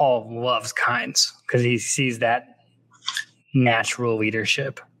 and Paul loves Kynes because he sees that natural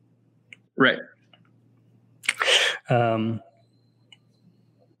leadership. Right.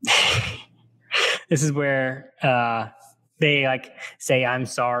 This is where they like say, I'm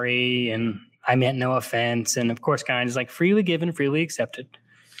sorry, and I meant no offense. And of course, Kynes is like freely given, freely accepted.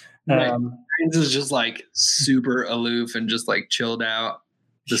 Right. Kynes is just like super aloof and just like chilled out.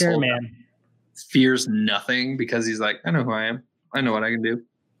 Sure, man. Fears nothing because he's like, I know who I am. I know what I can do.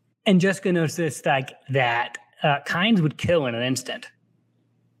 And Jessica noticed like that Kynes would kill in an instant.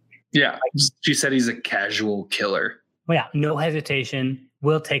 Yeah. She said he's a casual killer. Well, yeah, no hesitation.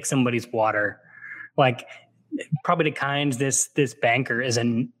 We'll take somebody's water. Like, probably to Kynes, this banker is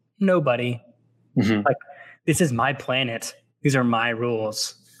a nobody. Mm-hmm. Like, this is my planet. These are my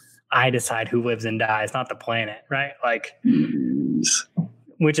rules. I decide who lives and dies, not the planet, right? Like,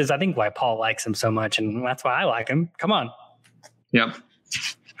 which is, I think, why Paul likes him so much, and that's why I like him. Come on. Yep.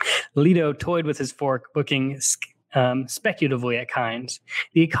 Leto toyed with his fork, looking speculatively at Kynes.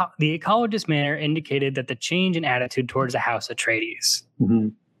 The ecologist's manner indicated that the change in attitude towards the House Atreides,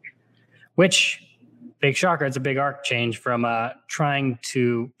 which, big shocker, it's a big arc change from trying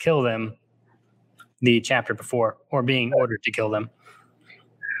to kill them the chapter before, or being ordered to kill them.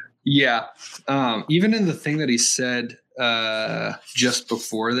 Yeah. Even in the thing that he said just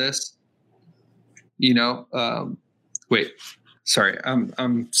before this, wait, sorry,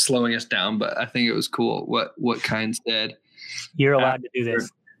 I'm slowing us down, but I think it was cool what Kynes said. You're allowed to do this.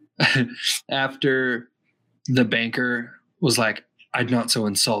 After the banker was like, I'd not so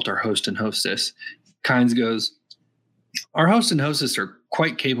insult our host and hostess, Kynes goes, our host and hostess are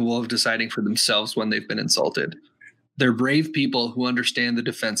quite capable of deciding for themselves when they've been insulted. They're brave people who understand the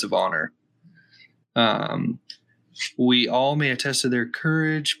defense of honor. We all may attest to their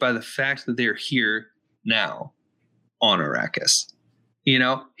courage by the fact that they're here now on Arrakis.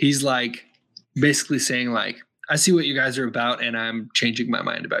 He's like basically saying, like, I see what you guys are about, and I'm changing my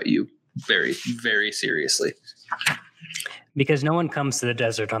mind about you very, very seriously. Because no one comes to the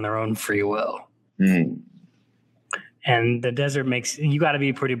desert on their own free will. Mm. And the desert you got to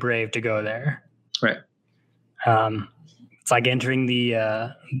be pretty brave to go there. Right. It's like entering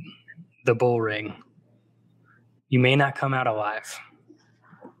the bull ring. You may not come out alive.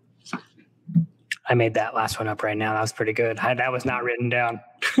 I made that last one up right now. That was pretty good. That was not written down.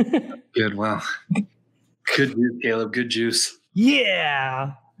 Good. Wow. Good juice, Caleb. Good juice.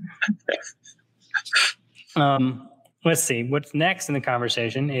 Yeah. Let's see. What's next in the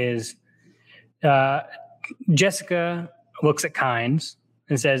conversation is Jessica looks at Kynes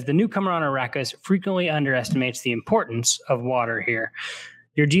and says, the newcomer on Arrakis frequently underestimates the importance of water here.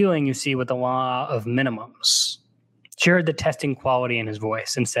 You're dealing, you see, with the law of minimums. She heard the testing quality in his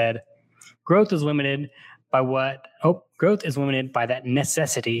voice and said, growth is limited by that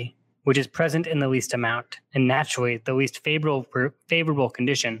necessity which is present in the least amount, and naturally the least favorable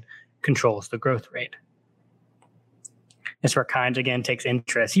condition controls the growth rate. That's where Kynes again takes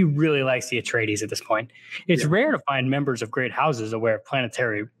interest. He really likes the Atreides at this point. It's rare to find members of great houses aware of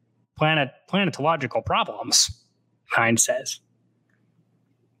planetological problems, Kynes says.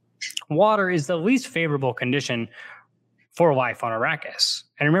 Water is the least favorable condition for life on Arrakis.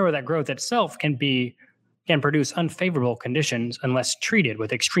 And remember that growth itself can produce unfavorable conditions unless treated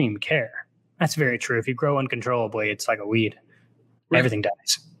with extreme care. That's very true. If you grow uncontrollably, it's like a weed. Right. Everything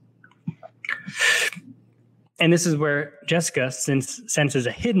dies. And this is where Jessica senses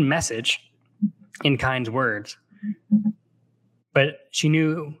a hidden message in Kynes' words. But she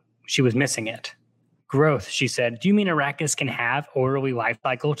knew she was missing it. Growth, she said. Do you mean Arrakis can have orderly life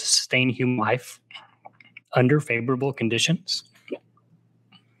cycle to sustain human life under favorable conditions?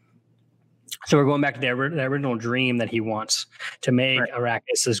 So we're going back to the original dream that he wants to make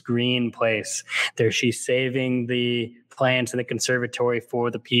Arrakis this green place. There, she's saving the plants in the conservatory for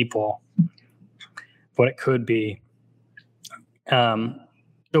the people. What it could be. The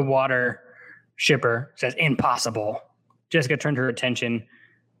water shipper says, impossible. Jessica turned her attention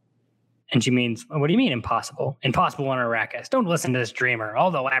and she means, what do you mean impossible? Impossible on Arrakis. Don't listen to this dreamer.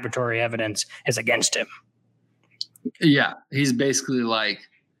 All the laboratory evidence is against him. Yeah, he's basically like,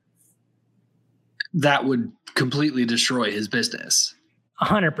 that would completely destroy his business.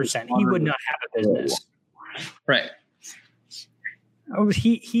 100%. He would not have a business. Right.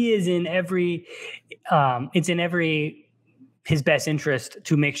 He is in every, it's in his best interest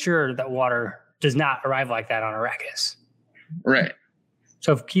to make sure that water does not arrive like that on Arrakis. Right.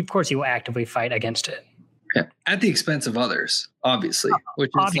 So of course he will actively fight against it. Yeah. At the expense of others, obviously,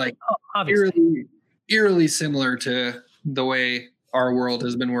 which is eerily similar to the way our world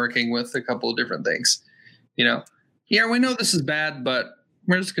has been working with a couple of different things. We know this is bad, but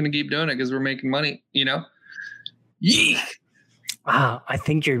we're just going to keep doing it because we're making money, Yeek. Wow, I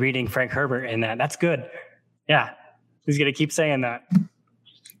think you're reading Frank Herbert in that. That's good. Yeah, he's going to keep saying that.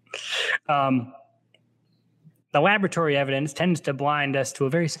 The laboratory evidence tends to blind us to a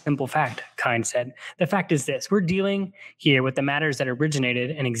very simple fact, Kynes said. The fact is this. We're dealing here with the matters that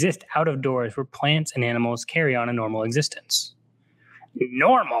originated and exist out of doors where plants and animals carry on a normal existence.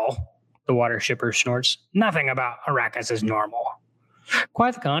 Normal? The water shipper snorts. Nothing about Arrakis is normal.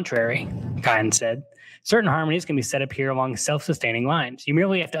 Quite the contrary, Kynes said. Certain harmonies can be set up here along self-sustaining lines. You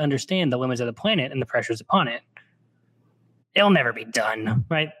merely have to understand the limits of the planet and the pressures upon it. It'll never be done,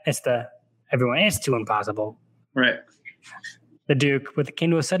 right? It's too impossible. Right. The Duke came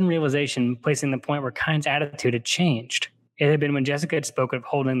to a sudden realization, placing the point where Kyne's attitude had changed. It had been when Jessica had spoken of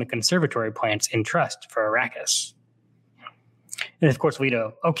holding the conservatory plants in trust for Arrakis. And of course,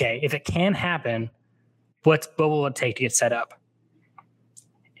 Leto, okay, if it can happen, what will it take to get set up?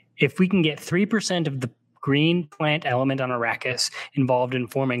 If we can get 3% of the green plant element on Arrakis involved in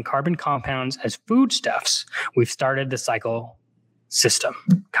forming carbon compounds as foodstuffs, we've started the cycle system,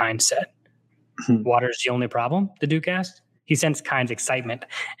 Kyne said. Water's the only problem? The Duke asked. He sensed Kyne's excitement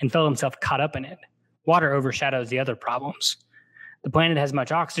and felt himself caught up in it. Water overshadows the other problems. The planet has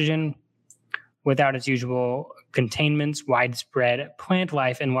much oxygen. Without its usual containments, widespread plant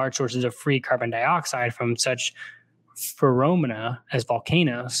life, and large sources of free carbon dioxide from such phenomena as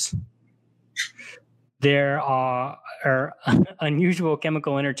volcanoes, there are unusual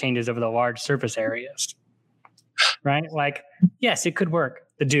chemical interchanges over the large surface areas. Right? Like, yes, it could work.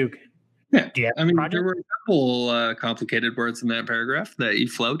 The Duke. Yeah. There were a couple complicated words in that paragraph that you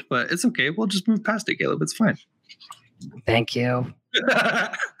float, but it's okay. We'll just move past it, Caleb. It's fine. Thank you.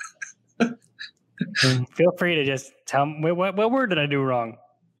 Feel free to just tell me what word did I do wrong?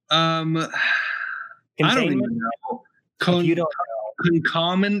 I don't even know. You don't know.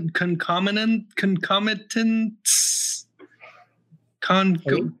 Concomitants.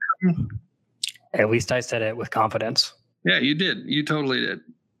 At least I said it with confidence. Yeah, you did. You totally did.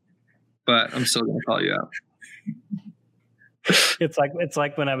 But I'm still gonna call you out. It's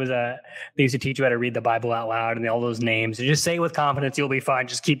like when I was they used to teach you how to read the Bible out loud and all those names. You just say it with confidence, you'll be fine.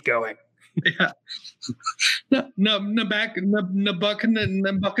 Just keep going. Yeah.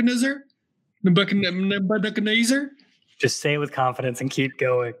 Nebuchadnezzar. Just say it with confidence and keep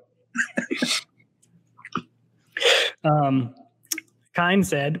going. Kyne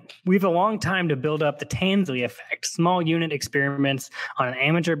said, "We've a long time to build up the Tansley effect, small unit experiments on an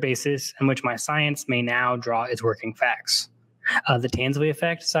amateur basis in which my science may now draw its working facts." The Tansley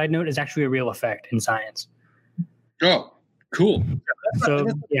effect, side note, is actually a real effect in science. Oh, cool. So,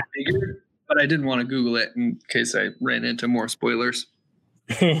 yeah. But I didn't want to Google it in case I ran into more spoilers.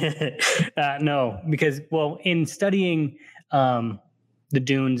 No, because, well, in studying the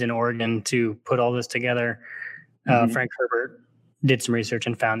dunes in Oregon to put all this together, Frank Herbert did some research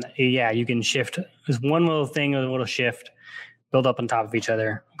and found that, yeah, you can shift. There's one little thing with a little shift, build up on top of each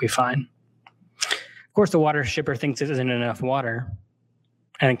other, be fine. Of course, the water shipper thinks it isn't enough water.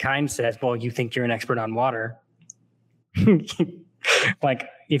 And Kyne says, well, you think you're an expert on water. Like,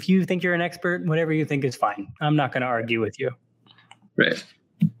 if you think you're an expert, whatever you think is fine. I'm not going to argue with you. Right.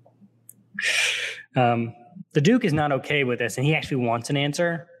 The Duke is not okay with this, and he actually wants an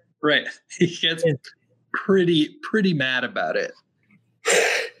answer. Right. He gets pretty mad about it.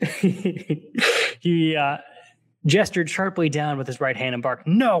 He gestured sharply down with his right hand and barked,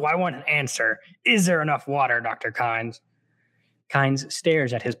 "No, I want an answer. Is there enough water, Dr. Kynes?" Kynes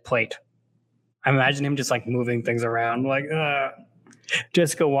stares at his plate. I imagine him just like moving things around, like,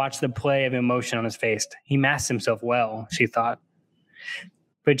 Jessica watched the play of emotion on his face. He masked himself well, she thought.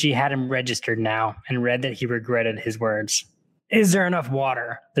 But she had him registered now and read that he regretted his words. "Is there enough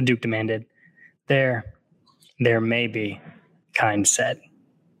water?" the Duke demanded. There may be, Kynes said.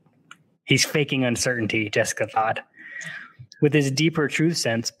 He's faking uncertainty, Jessica thought. With his deeper truth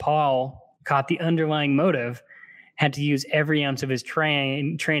sense, Paul caught the underlying motive, had to use every ounce of his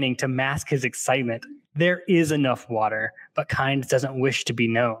training to mask his excitement. There is enough water, but Kynes doesn't wish to be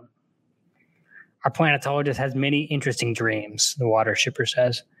known. Our planetologist has many interesting dreams, the water shipper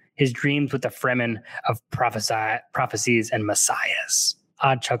says. His dreams with the Fremen of prophecies and messiahs.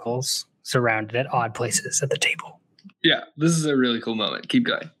 Odd chuckles surrounded at odd places at the table. Yeah, this is a really cool moment. Keep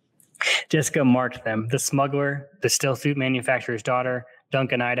going. Jessica marked them. The smuggler, the still suit manufacturer's daughter,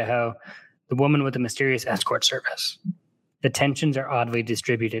 Duncan, Idaho, the woman with the mysterious escort service. The tensions are oddly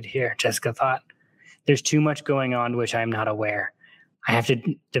distributed here, Jessica thought. There's too much going on to which I am not aware. I have to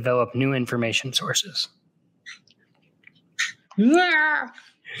develop new information sources.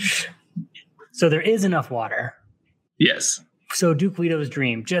 So there is enough water. Yes. So Duke Leto's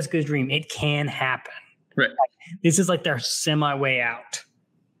dream, Jessica's dream, it can happen. Right. This is like their semi-way out.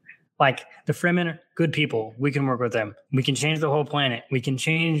 Like, the Fremen are good people. We can work with them. We can change the whole planet. We can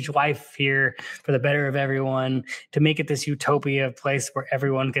change life here for the better of everyone to make it this utopia place where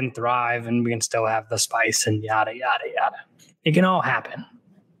everyone can thrive and we can still have the spice and yada, yada, yada. It can all happen.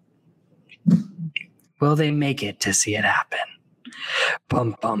 Will they make it to see it happen?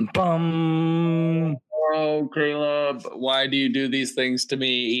 Bum, bum, bum. Oh, Caleb, why do you do these things to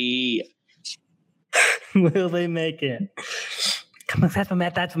me? Will they make it? Come on,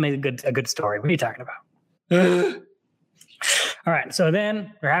 that's what made a good story. What are you talking about? All right. So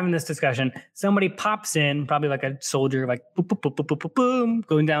then we're having this discussion. Somebody pops in, probably like a soldier, like boom, boom, boom, boom, boom, boom, boom,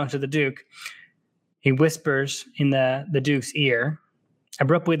 going down to the Duke. He whispers in the Duke's ear.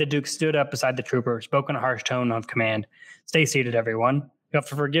 Abruptly, the Duke stood up beside the trooper, spoke in a harsh tone of command. Stay seated, everyone. You have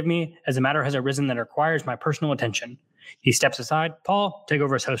to forgive me, as a matter has arisen that requires my personal attention. He steps aside. Paul, take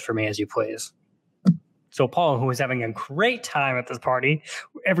over as host for me, as you please. So Paul, who was having a great time at this party,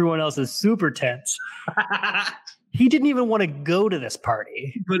 everyone else is super tense. He didn't even want to go to this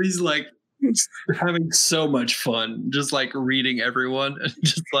party. But he's like having so much fun, just like reading everyone, and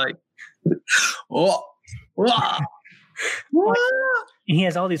just like, oh. He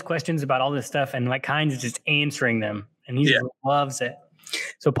has all these questions about all this stuff, and like Kynes is just answering them, and he just loves it.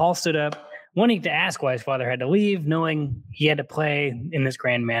 So Paul stood up, wanting to ask why his father had to leave, knowing he had to play in this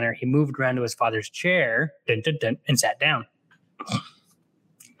grand manner. He moved around to his father's chair and sat down.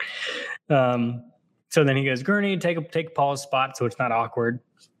 So then he goes, Gurney, take Paul's spot so it's not awkward.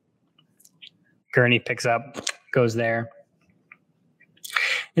 Gurney picks up, goes there.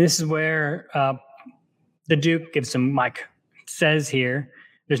 And this is where the Duke gives some, like, says here,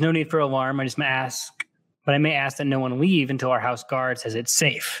 there's no need for alarm. I may ask that no one leave until our house guard says it's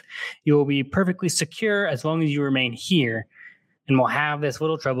safe. You will be perfectly secure as long as you remain here, and we'll have this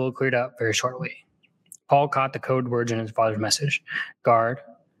little trouble cleared up very shortly. Paul caught the code words in his father's message. Guard,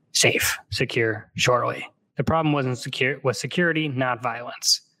 safe, secure, shortly. The problem was security, not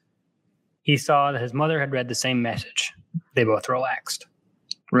violence. He saw that his mother had read the same message. They both relaxed.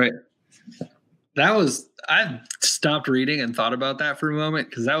 Right. I stopped reading and thought about that for a moment,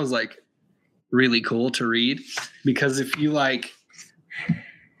 because that was like really cool to read. Because if you like,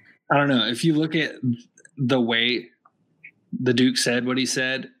 I don't know, if you look at the way the Duke said what he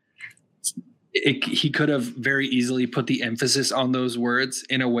said, he could have very easily put the emphasis on those words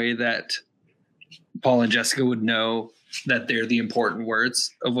in a way that Paul and Jessica would know that they're the important words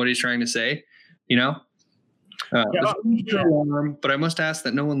of what he's trying to say, you know? Alarm, but I must ask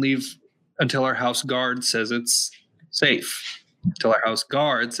that no one leave until our house guard says it's safe. Until our house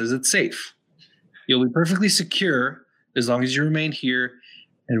guard says it's safe. You'll be perfectly secure as long as you remain here,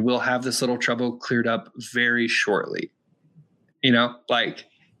 and we'll have this little trouble cleared up very shortly. You know, like,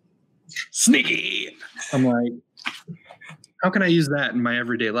 sneaky. I'm like, how can I use that in my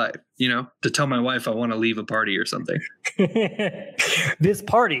everyday life? You know, to tell my wife I want to leave a party or something. This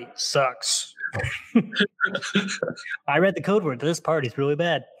party sucks. I read the code word. This party's really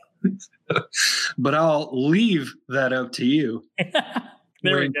bad. But I'll leave that up to you.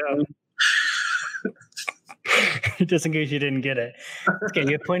 There we go. Just in case you didn't get it. Okay,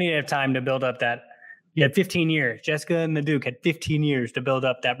 you have plenty of time to build up that. You had 15 years. Jessica and the Duke had 15 years to build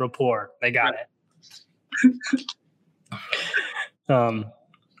up that rapport. They got it. And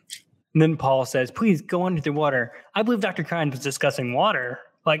then Paul says, please go under the water. I believe Dr. Kynes was discussing water.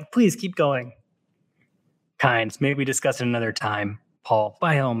 Like, please keep going. Kynes, maybe discuss it another time. Paul,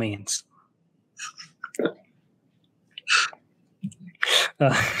 by all means.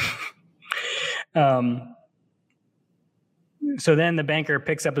 So then the banker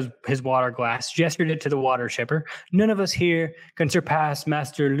picks up his water glass, gestured it to the water shipper. None of us here can surpass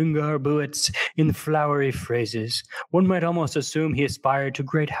Master Lungar Buetz in flowery phrases. One might almost assume he aspired to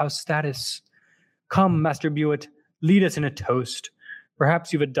great house status. Come, Master Buet, lead us in a toast.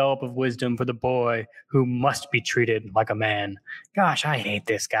 Perhaps you've a dollop of wisdom for the boy who must be treated like a man. Gosh, I hate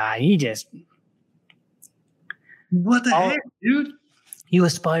this guy. What the heck, dude? You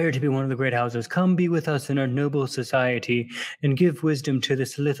aspire to be one of the great houses. Come be with us in our noble society and give wisdom to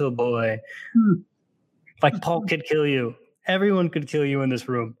this little boy. Like Paul could kill you. Everyone could kill you in this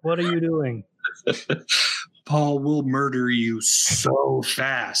room. What are you doing? Paul will murder you so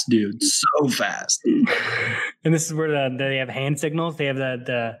fast, dude. So fast. And this is where they have hand signals. They have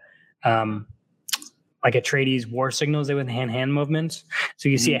the like Atreides war signals with hand movements. So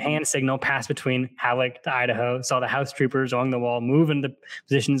you see a hand signal pass between Halleck to Idaho. Saw the house troopers along the wall move into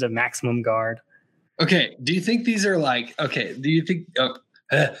positions of maximum guard. Okay. Do you think these are like, do you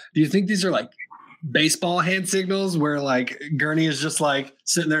think these are like baseball hand signals where like Gurney is just like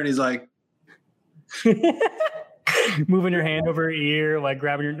sitting there and he's like moving your hand over your ear, like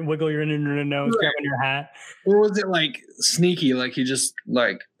wiggle your nose, grabbing your hat? Or was it like sneaky, like he just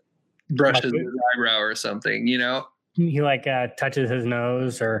like brushes his eyebrow or something, you know? He like touches his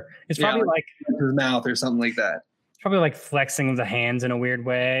nose, or it's probably like his mouth or something like that. It's probably like flexing the hands in a weird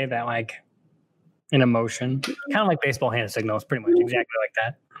way, that like in emotion, kind of like baseball hand signals, pretty much exactly like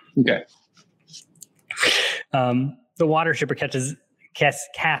that. Okay. The water shipper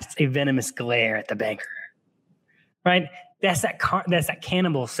casts a venomous glare at the banker. Right? That's that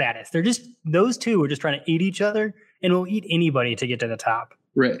cannibal status. They're just, those two are just trying to eat each other and will eat anybody to get to the top.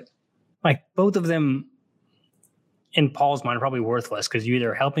 Right. Like both of them, in Paul's mind, are probably worthless because you're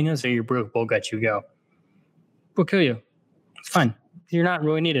either helping us or you're broke. We'll let you go. We'll kill you. It's fine. You're not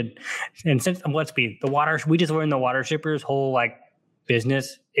really needed. And since let's be the water, we just learned the water shippers' whole like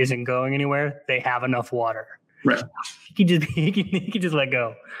business isn't going anywhere. They have enough water. Right. He can just let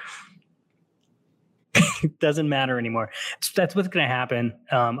go. It doesn't matter anymore. That's what's going to happen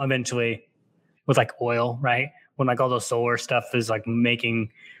eventually with like oil, right? When like all the solar stuff is like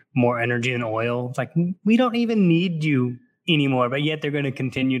making more energy than oil. It's like, we don't even need you anymore, but yet they're going to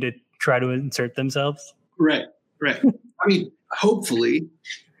continue to try to insert themselves. Right. I mean, hopefully.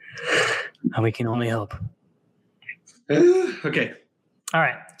 And we can only hope. Okay. All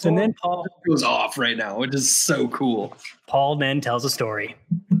right. So then Paul goes off right now, which is so cool. Paul then tells a story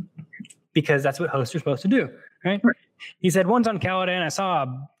because that's what hosts are supposed to do, right? He said, once on Caladan, I saw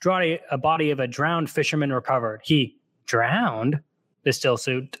a body of a drowned fisherman recovered. He drowned? The still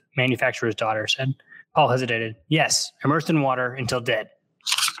suit manufacturer's daughter said. Paul hesitated. Yes, immersed in water until dead.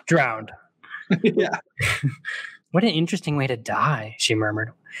 Drowned. Yeah. What an interesting way to die, she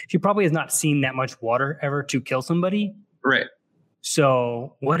murmured. She probably has not seen that much water ever to kill somebody. Right.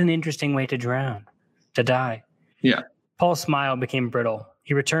 So what an interesting way to drown, to die. Yeah. Paul's smile became brittle.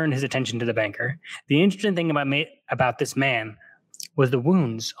 He returned his attention to the banker. The interesting thing about this man was the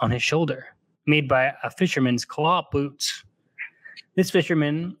wounds on his shoulder, made by a fisherman's claw boots. This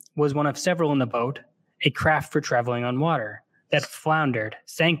fisherman was one of several in the boat, a craft for traveling on water, that floundered,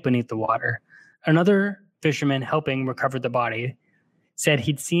 sank beneath the water. Another fisherman helping recover the body said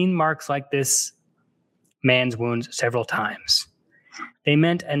he'd seen marks like this man's wounds several times. They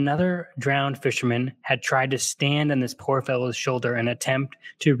meant another drowned fisherman had tried to stand on this poor fellow's shoulder in an attempt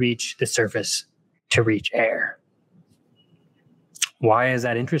to reach the surface, to reach air. Why is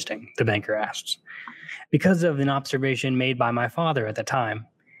that interesting? The banker asks. Because of an observation made by my father at the time.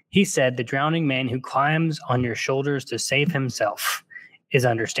 He said the drowning man who climbs on your shoulders to save himself is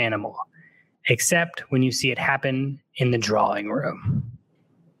understandable, except when you see it happen in the drawing room.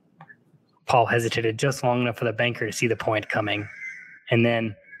 Paul hesitated just long enough for the banker to see the point coming. And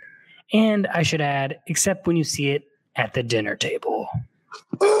then, and I should add, except when you see it at the dinner table.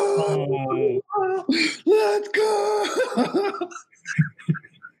 Oh, let's go.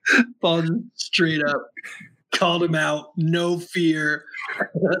 Paul straight up called him out. No fear.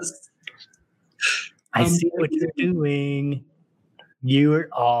 I see what you're doing. You're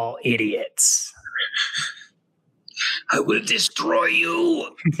all idiots. I will destroy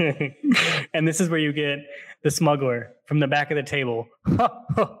you. And this is where you get the smuggler from the back of the table.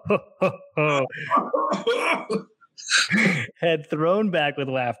 Head thrown back with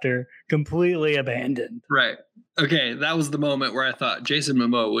laughter, completely abandoned. Right. Okay, that was the moment where I thought Jason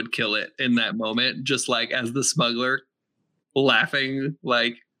Momoa would kill it in that moment, just like as the smuggler laughing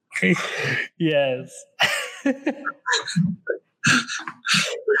like yes.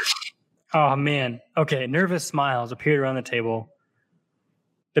 Oh man. Okay, nervous smiles appeared around the table.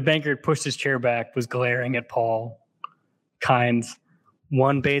 The banker pushed his chair back, was glaring at Paul. Kynes,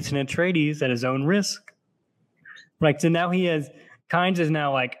 one Bates and Atreides at his own risk. Like, so now Kynes is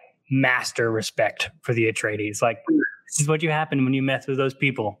now like master respect for the Atreides. Like, this is what you happen when you mess with those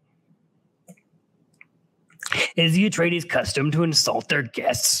people. Is the Atreides custom to insult their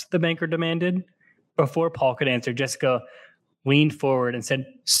guests? The banker demanded. Before Paul could answer, Jessica leaned forward and said,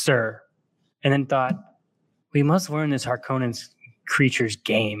 sir, and then thought, we must learn this Harkonnen's creature's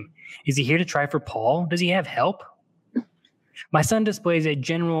game. Is he here to try for Paul? Does he have help? My son displays a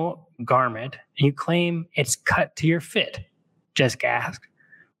general garment, and you claim it's cut to your fit, Jessica asked.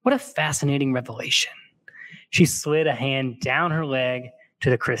 What a fascinating revelation. She slid a hand down her leg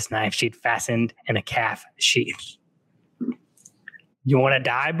to the crisp knife she'd fastened in a calf sheath. You want to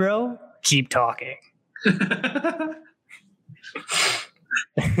die, bro? Keep talking.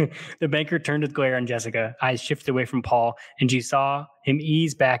 The banker turned with glare on Jessica. Eyes shifted away from Paul, and she saw him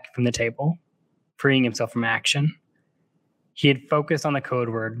ease back from the table, freeing himself from action. He had focused on the code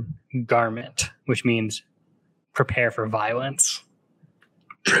word garment, which means prepare for violence.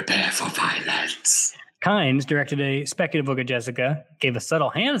 Prepare for violence. Kynes directed a speculative look at Jessica, gave a subtle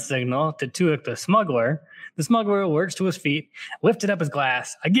hand signal to Tuik the smuggler. The smuggler lurched to his feet, lifted up his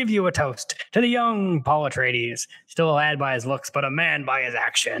glass. I give you a toast to the young Paul Atreides, still a lad by his looks, but a man by his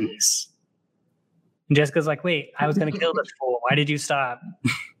actions. And Jessica's like, wait, I was going to kill this fool. Why did you stop?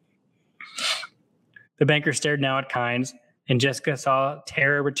 The banker stared now at Kynes, and Jessica saw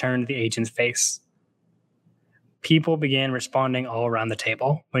terror return to the agent's face. People began responding all around the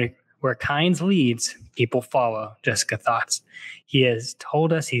table. Where Kynes leads, people follow, Jessica thought. He has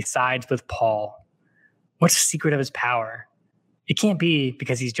told us he sides with Paul. What's the secret of his power? It can't be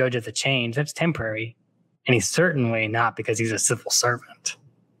because he's judge of the change. That's temporary. And he's certainly not because he's a civil servant.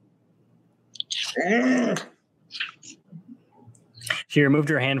 She removed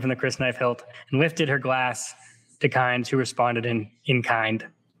her hand from the crysknife hilt and lifted her glass to Kynes, who responded in kind.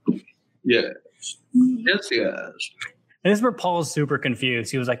 Yes. Yes, yes. And this is where Paul's super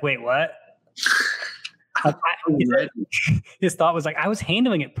confused. He was like, wait, what? His thought was like, I was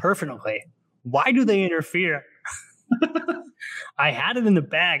handling it perfectly. Why do they interfere? I had it in the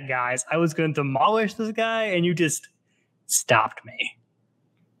bag, guys. I was going to demolish this guy, and you just stopped me.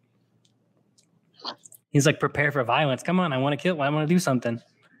 He's like, prepare for violence. Come on, I want to kill. I want to do something.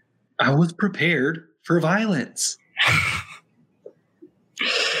 I was prepared for violence.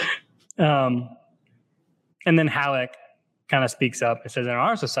 And then Halleck kind of speaks up. It says, in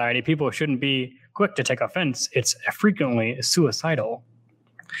our society, people shouldn't be quick to take offense. It's frequently suicidal.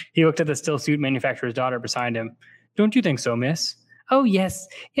 He looked at the still suit manufacturer's daughter beside him. Don't you think so, miss? Oh, yes.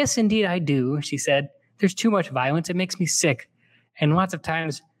 Yes, indeed, I do, she said. There's too much violence. It makes me sick. And lots of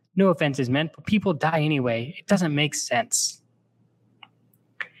times, no offense is meant, but people die anyway. It doesn't make sense.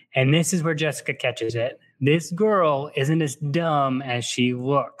 And this is where Jessica catches it. This girl isn't as dumb as she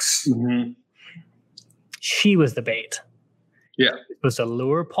looks. Mm-hmm. She was the bait. Yeah. It was to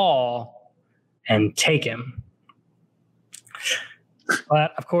lure Paul and take him.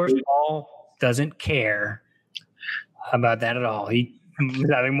 But, of course, Paul doesn't care about that at all. He's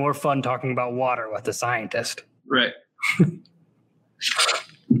having more fun talking about water with the scientist. Right. Because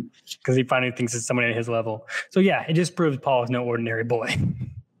he finally thinks it's someone at his level. So, yeah, it just proves Paul is no ordinary boy.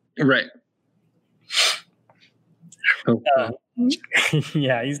 Right.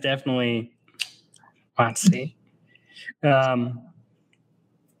 Yeah, he's definitely... Let's see. And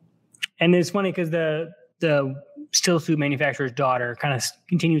it's funny because the still suit manufacturer's daughter kind of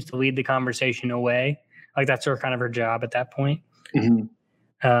continues to lead the conversation away. Like that's kind of her job at that point.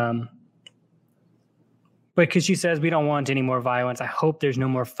 Mm-hmm. But because she says, we don't want any more violence. I hope there's no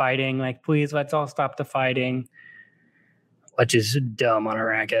more fighting. Like, please, let's all stop the fighting. Which is dumb on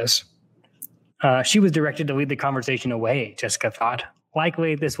Arrakis. She was directed to lead the conversation away, Jessica thought.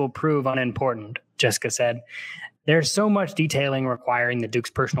 Likely this will prove unimportant, Jessica said. There's so much detailing requiring the Duke's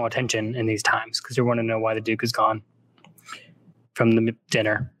personal attention in these times because they want to know why the Duke is gone from the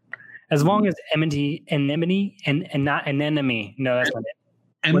dinner. As long as enmity and not an enemy. No, that's not it.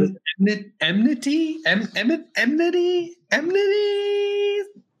 Enmity?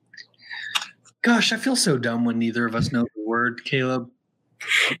 Gosh, I feel so dumb when neither of us know the word, Caleb.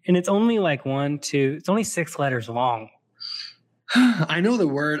 And it's only like it's only 6 letters long. I know the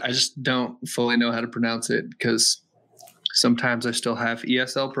word. I just don't fully know how to pronounce it because sometimes I still have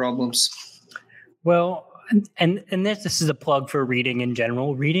ESL problems. Well, and this is a plug for reading in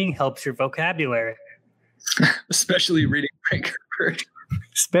general. Reading helps your vocabulary. Especially reading Frankfurt.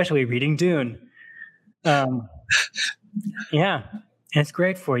 Especially reading Dune. Yeah, it's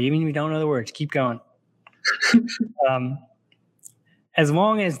great for you. Even if you don't know the words, keep going. As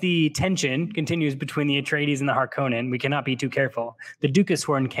long as the tension continues between the Atreides and the Harkonnen, we cannot be too careful. The Duke has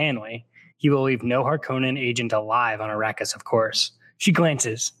sworn cannily he will leave no Harkonnen agent alive on Arrakis, of course. She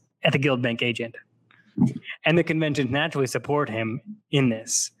glances at the Guildbank agent. And the conventions naturally support him in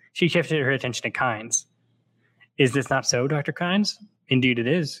this. She shifted her attention to Kynes. Is this not so, Dr. Kynes? Indeed it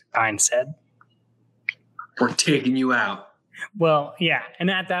is, Kynes said. We're taking you out. Well, yeah. And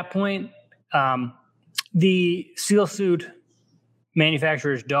at that point, the seal suit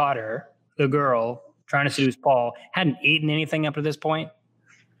manufacturer's daughter, the girl trying to seduce Paul, hadn't eaten anything up to this point.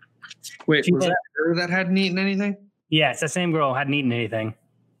 Wait, was that her that hadn't eaten anything? Yeah, it's the same girl hadn't eaten anything.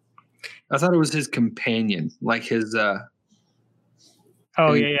 I thought it was his companion, like his...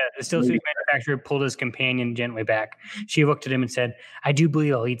 Oh, yeah. The still suit manufacturer pulled his companion gently back. She looked at him and said, I do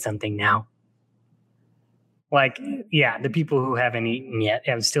believe I'll eat something now. Like, yeah, the people who haven't eaten yet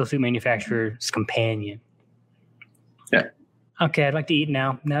have still suit manufacturer's companion. Yeah. Okay, I'd like to eat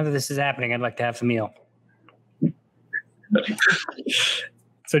now. Now that this is happening, I'd like to have some meal.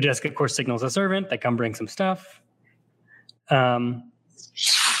 So Jessica, of course, signals a servant. They come bring some stuff.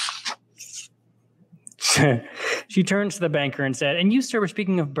 She turns to the banker and said, and you, sir, were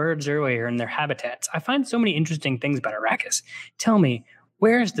speaking of birds earlier and their habitats. I find so many interesting things about Arrakis. Tell me,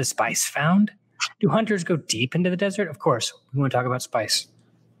 where is the spice found? Do hunters go deep into the desert? Of course, we want to talk about spice.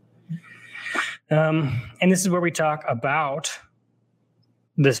 And this is where we talk about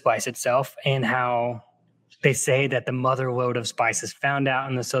the spice itself and how they say that the mother lode of spice is found out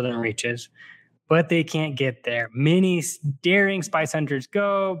in the southern reaches, but they can't get there. Many daring spice hunters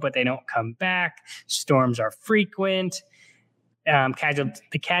go, but they don't come back. Storms are frequent.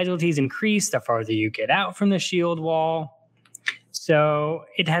 The casualties increase the farther you get out from the shield wall. So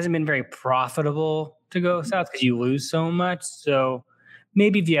it hasn't been very profitable to go south because you lose so much. So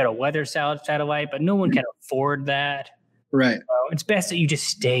maybe if you had a weather satellite, but no one can afford that. Right. So it's best that you just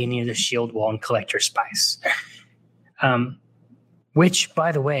stay near the shield wall and collect your spice. Which,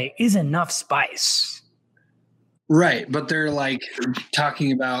 by the way, is enough spice. Right. But they're like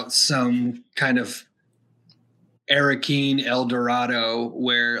talking about some kind of Arakeen El Dorado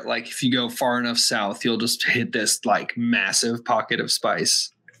where, like, if you go far enough south, you'll just hit this like massive pocket of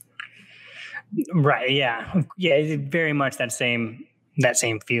spice. Right. Yeah. Yeah. Very much that same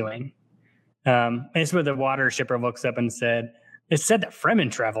feeling. And it's where the water shipper looks up and it said that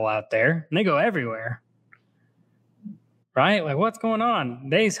Fremen travel out there and they go everywhere. Right? Like, what's going on?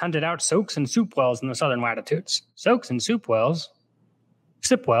 They hunted out soaks and soup wells in the southern latitudes. Soaks and soup wells?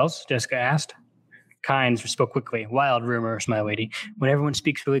 Sip wells, Jessica asked. Kynes spoke quickly. Wild rumors, my lady. When everyone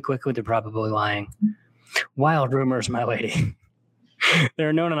speaks really quickly, they're probably lying. Wild rumors, my lady.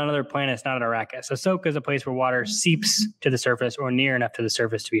 They're known on other planets, not at Arrakis. A soak is a place where water seeps to the surface or near enough to the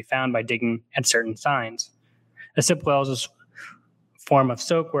surface to be found by digging at certain signs. A sip well is a form of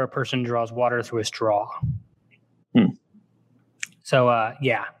soak where a person draws water through a straw. So,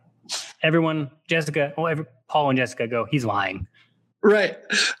 yeah. Everyone, Paul and Jessica go, he's lying. Right.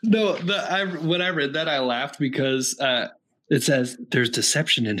 No, when I read that, I laughed because it says there's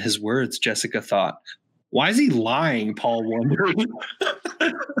deception in his words, Jessica thought. Why is he lying? Paul wondered.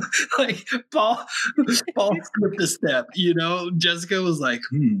 Like, Paul skipped a step, you know? Jessica was like,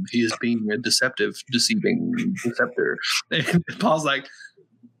 he is being a deceiving deceptor. And Paul's like,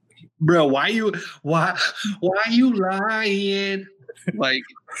 bro, why you lying? Like,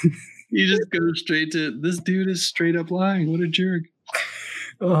 you just go straight to, this dude is straight up lying. What a jerk.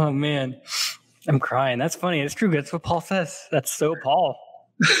 Oh, man. I'm crying. That's funny. It's true. That's what Paul says. That's so Paul.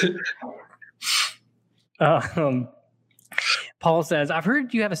 Paul says, I've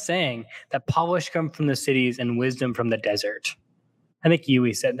heard you have a saying that polish comes from the cities and wisdom from the desert. I think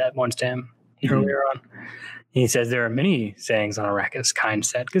Yui said that once to him earlier on. He says there are many sayings on Arrakis, Kynes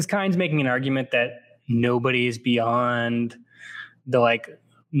said, because Kynes making an argument that nobody is beyond the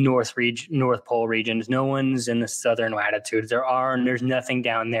North Pole regions. No one's in the southern latitudes. There's nothing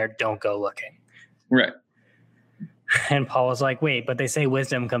down there. Don't go looking. Right. And Paul was like, wait, but they say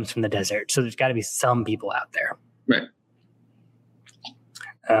wisdom comes from the desert. So there's got to be some people out there. Right.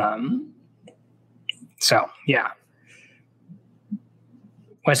 So, yeah.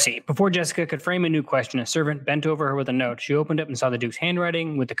 Let's see. Before Jessica could frame a new question, a servant bent over her with a note. She opened it and saw the Duke's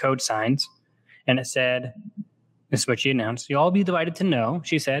handwriting with the code signs. And it said, this is what she announced. You'll all be delighted to know,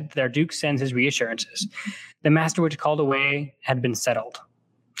 she said, that our Duke sends his reassurances. The matter which called away had been settled.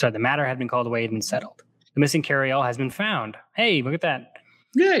 The matter had been called away and settled. The missing carryall has been found. Hey, look at that.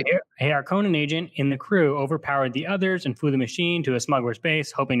 Yay. A Harkonnen agent in the crew overpowered the others and flew the machine to a smuggler's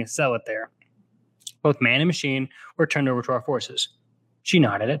base, hoping to sell it there. Both man and machine were turned over to our forces. She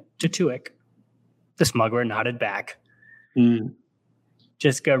nodded it to Tuik. The smuggler nodded back.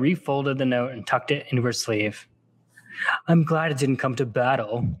 Jessica refolded the note and tucked it into her sleeve. I'm glad it didn't come to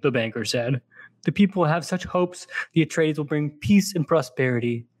battle, the banker said. The people have such hopes the Atreides will bring peace and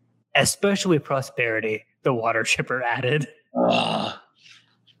prosperity. Especially prosperity, the water shipper added.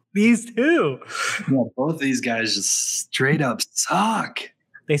 These two. Yeah, both these guys just straight up suck.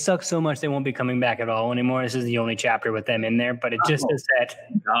 They suck so much they won't be coming back at all anymore. This is the only chapter with them in there, but it just is that.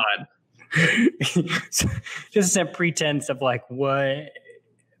 God. Just that pretense of like what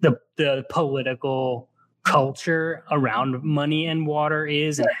the political culture around money and water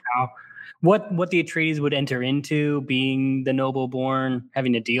is, and how what the Atreides would enter into, being the noble born,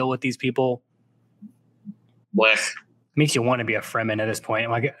 having to deal with these people. Blech. Makes you want to be a Fremen at this point.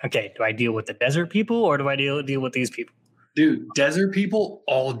 I'm like, okay, do I deal with the desert people or do I deal with these people? Dude, desert people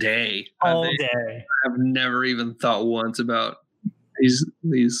all day. All day. I've never even thought once about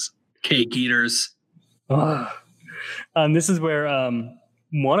these cake eaters. This is where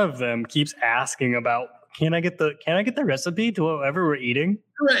one of them keeps asking about, can I get the recipe to whatever we're eating?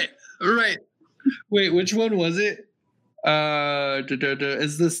 Right. Wait, which one was it?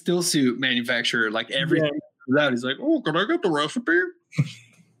 It's the still suit manufacturer. Like everything comes out. He's like, oh, can I get the recipe?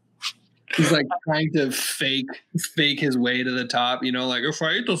 He's like trying to fake his way to the top, you know, like if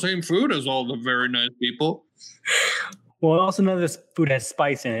I eat the same food as all the very nice people. Well, also none of this food has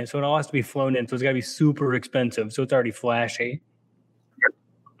spice in it, so it all has to be flown in, so it's got to be super expensive, so it's already flashy.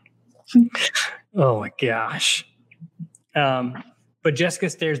 Oh my gosh. But Jessica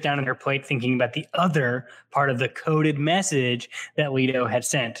stares down at her plate thinking about the other part of the coded message that Leto had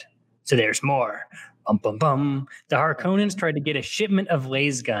sent. So there's more. Bum, bum, bum. The Harkonnens tried to get a shipment of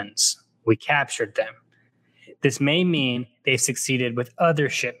laser guns. We captured them. This may mean they've succeeded with other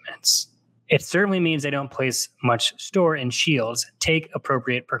shipments. It certainly means they don't place much store in shields. Take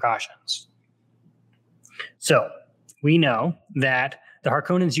appropriate precautions. So we know that the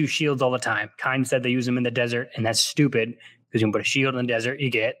Harkonnens use shields all the time. Kine said they use them in the desert, and that's stupid because you can put a shield in the desert, you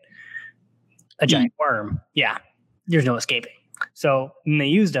get a giant worm. Yeah, there's no escaping. So they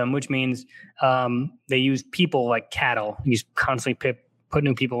used them, which means they use people like cattle. You just constantly put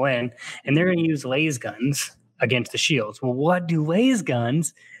new people in, and they're going to use laser guns against the shields. Well, what do laser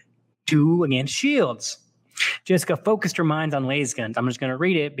guns do against shields? Jessica focused her mind on laser guns. I'm just going to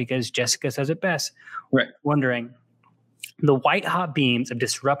read it because Jessica says it best. Right. Wondering, the white-hot beams of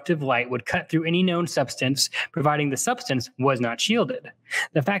disruptive light would cut through any known substance, providing the substance was not shielded.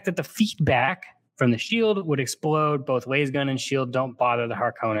 The fact that the feedback from the shield would explode both laser gun and shield don't bother the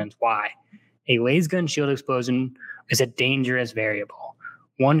Harkonnens. Why? A laser gun shield explosion is a dangerous variable.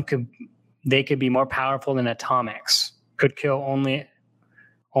 They could be more powerful than atomics. Could kill only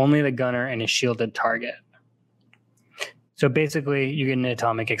the gunner and a shielded target. So basically, you get an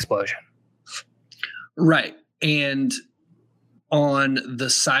atomic explosion. Right. And on the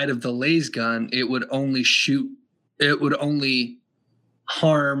side of the laser gun, it would only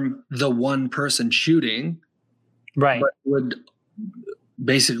harm the one person shooting. Right. But would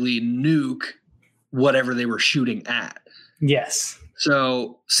basically nuke whatever they were shooting at. Yes.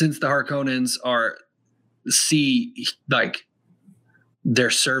 So since the Harkonnens see like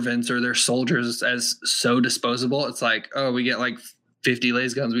their servants or their soldiers as so disposable, it's like, oh, we get like 50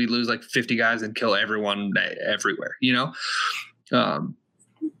 laser guns, we lose like 50 guys and kill everyone everywhere, you know?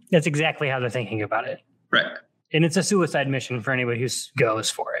 That's exactly how they're thinking about it. Right. And it's a suicide mission for anybody who goes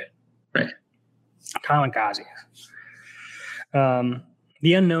for it. Right. Kamikaze.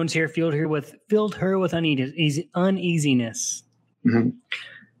 The unknowns here filled her with uneasiness. Mm-hmm.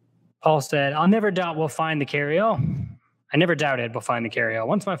 Paul said, I'll never doubt we'll find the Cariel. I never doubted we'll find the Cariel.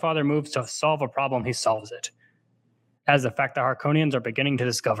 Once my father moves to solve a problem, he solves it. As the fact the Harkonnens are beginning to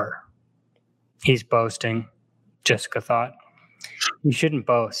discover. He's boasting, Jessica thought. You shouldn't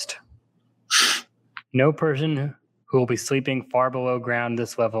boast. No person who will be sleeping far below ground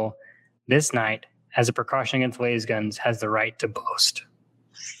this level this night, as a precaution against laser guns, has the right to boast.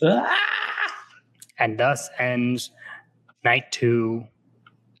 And thus ends Night 2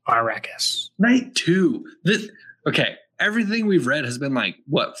 on Arrakis. Night 2. Okay, everything we've read has been like,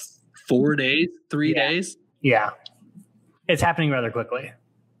 what, 4 days? 3 days? Yeah. It's happening rather quickly.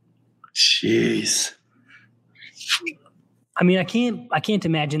 Jeez. I mean, I can't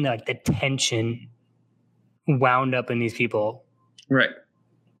imagine the tension wound up in these people. Right.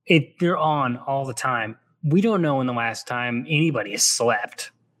 They're on all the time. We don't know when the last time anybody has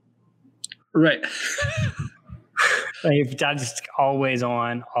slept. Right. Like, just always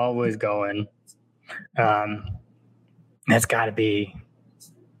on, always going. That's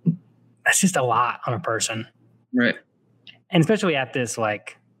just a lot on a person. Right. And especially at this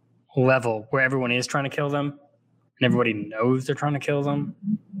like level where everyone is trying to kill them and everybody knows they're trying to kill them.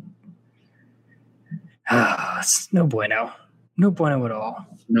 It's no bueno. No bueno at all.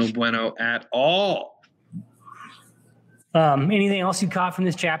 No bueno at all. Anything else you caught from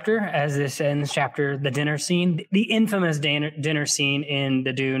this chapter as this ends chapter, the dinner scene, the infamous dinner scene in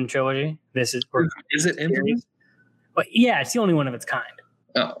the Dune trilogy? Is it infamous? But yeah, it's the only one of its kind.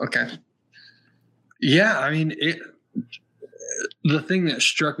 Oh, okay. Yeah, I mean, the thing that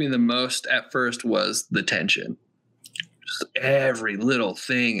struck me the most at first was the tension. Just every little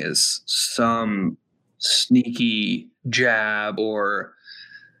thing is some sneaky jab or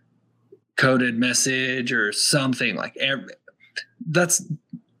coded message or something. Like that's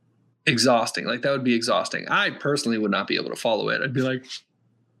exhausting. Like that would be exhausting. I personally would not be able to follow it. I'd be like,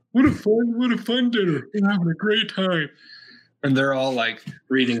 what a fun dinner. We're having a great time. And they're all like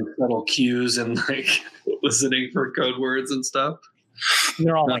reading subtle cues and like listening for code words and stuff. And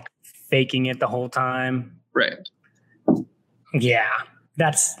they're all like faking it the whole time. Right. Yeah.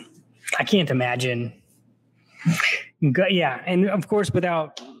 I can't imagine. Yeah. And of course,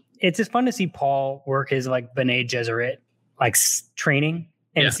 it's just fun to see Paul work his like Bene Gesserit like training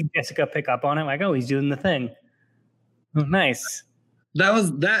and see Jessica pick up on it. Like, oh, he's doing the thing. Oh, nice. That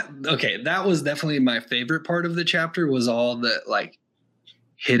was definitely my favorite part of the chapter, was all the like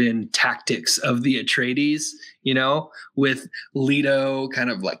hidden tactics of the Atreides, you know, with Leto kind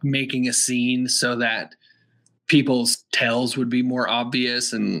of like making a scene so that people's tells would be more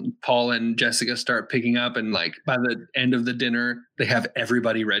obvious, and Paul and Jessica start picking up, and like by the end of the dinner, they have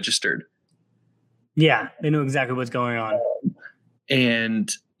everybody registered. Yeah, they know exactly what's going on. And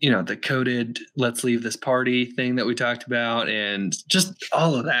the coded "let's leave this party" thing that we talked about, and just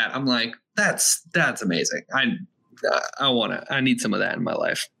all of that. I'm like, that's amazing. I need some of that in my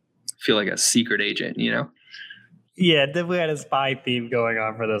life. I feel like a secret agent, Yeah, definitely had a spy theme going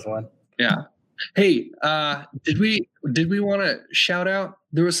on for this one. Yeah. Hey, did we want to shout out?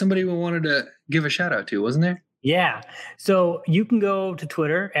 There was somebody we wanted to give a shout out to, wasn't there? Yeah. So you can go to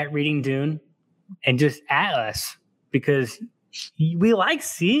Twitter at Reading Dune and just at us because we like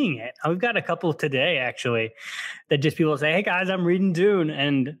seeing it. We've got a couple today, actually, that just people say, hey, guys, I'm reading Dune.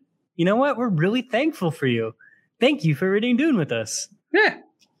 And you know what? We're really thankful for you. Thank you for reading Dune with us. Yeah.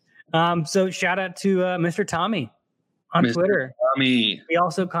 So shout out to Mr. Tommy on Mr. Twitter. Tommy. He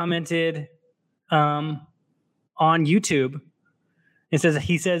also commented on YouTube. He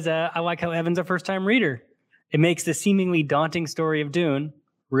says, I like how Evan's a first-time reader. It makes the seemingly daunting story of Dune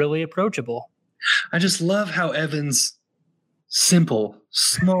really approachable. I just love how Evan's simple,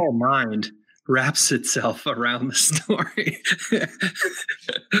 small mind wraps itself around the story.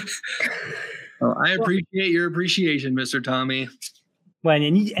 Well, I appreciate your appreciation, Mr. Tommy. Well,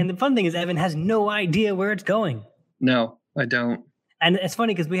 and the fun thing is Evan has no idea where it's going. No, I don't. And it's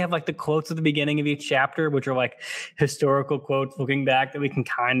funny because we have like the quotes at the beginning of each chapter, which are like historical quotes looking back that we can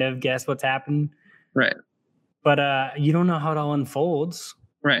kind of guess what's happened. Right. But you don't know how it all unfolds.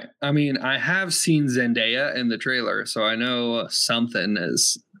 Right. I mean, I have seen Zendaya in the trailer, so I know something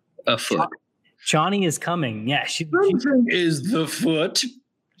is afoot. Chani is coming. Yeah. She is the foot.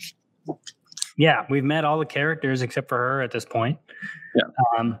 Yeah. We've met all the characters except for her at this point. Yeah.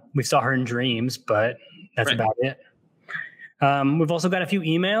 We saw her in dreams, but that's about it. We've also got a few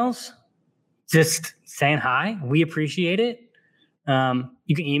emails just saying hi. We appreciate it.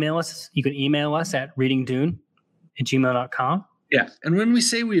 You can email us. You can email us at readingdune@gmail.com. Yeah. And when we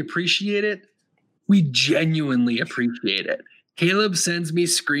say we appreciate it, we genuinely appreciate it. Caleb sends me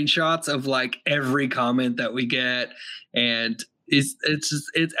screenshots of like every comment that we get. And it's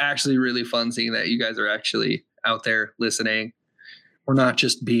actually really fun seeing that you guys are actually out there listening. We're not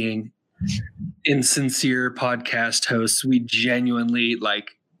just being insincere podcast hosts. We genuinely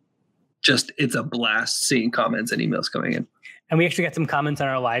it's a blast seeing comments and emails coming in. And we actually got some comments on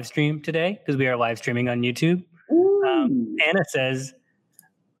our live stream today because we are live streaming on YouTube. Anna says,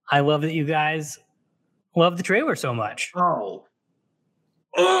 I love that you guys love the trailer so much. Oh,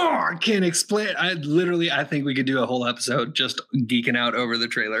 I can't explain. I think we could do a whole episode just geeking out over the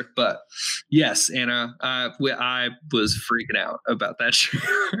trailer. But yes, Anna, I was freaking out about that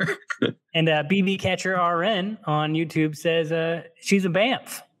trailer. And BB Catcher RN on YouTube says she's a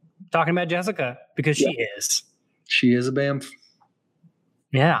BAMF, talking about Jessica because she is. She is a BAMF.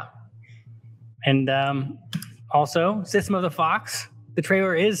 Yeah. And also, System of the Fox. The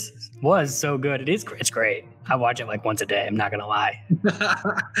trailer was so good. It's great. I watch it like once a day. I'm not gonna lie.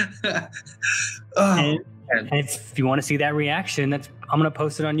 And if you want to see that reaction, I'm gonna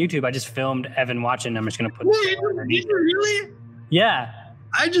post it on YouTube. I just filmed Evan watching. I'm just gonna put. Wait, did you really? Yeah.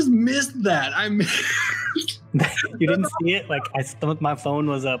 I just missed that. You didn't see it? Like my phone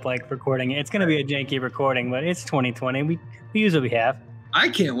was up, like recording it. It's gonna be a janky recording, but it's 2020. We use what we have. I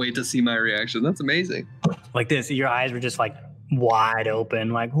can't wait to see my reaction. That's amazing. Like this, your eyes were just like wide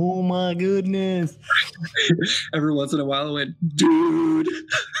open, like, oh my goodness. Every once in a while I went, dude.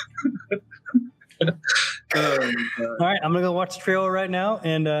 All right, I'm gonna go watch the trailer right now,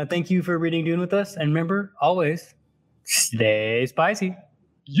 and thank you for reading Dune with us. And remember, always stay spicy.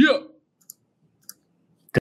 Yeah.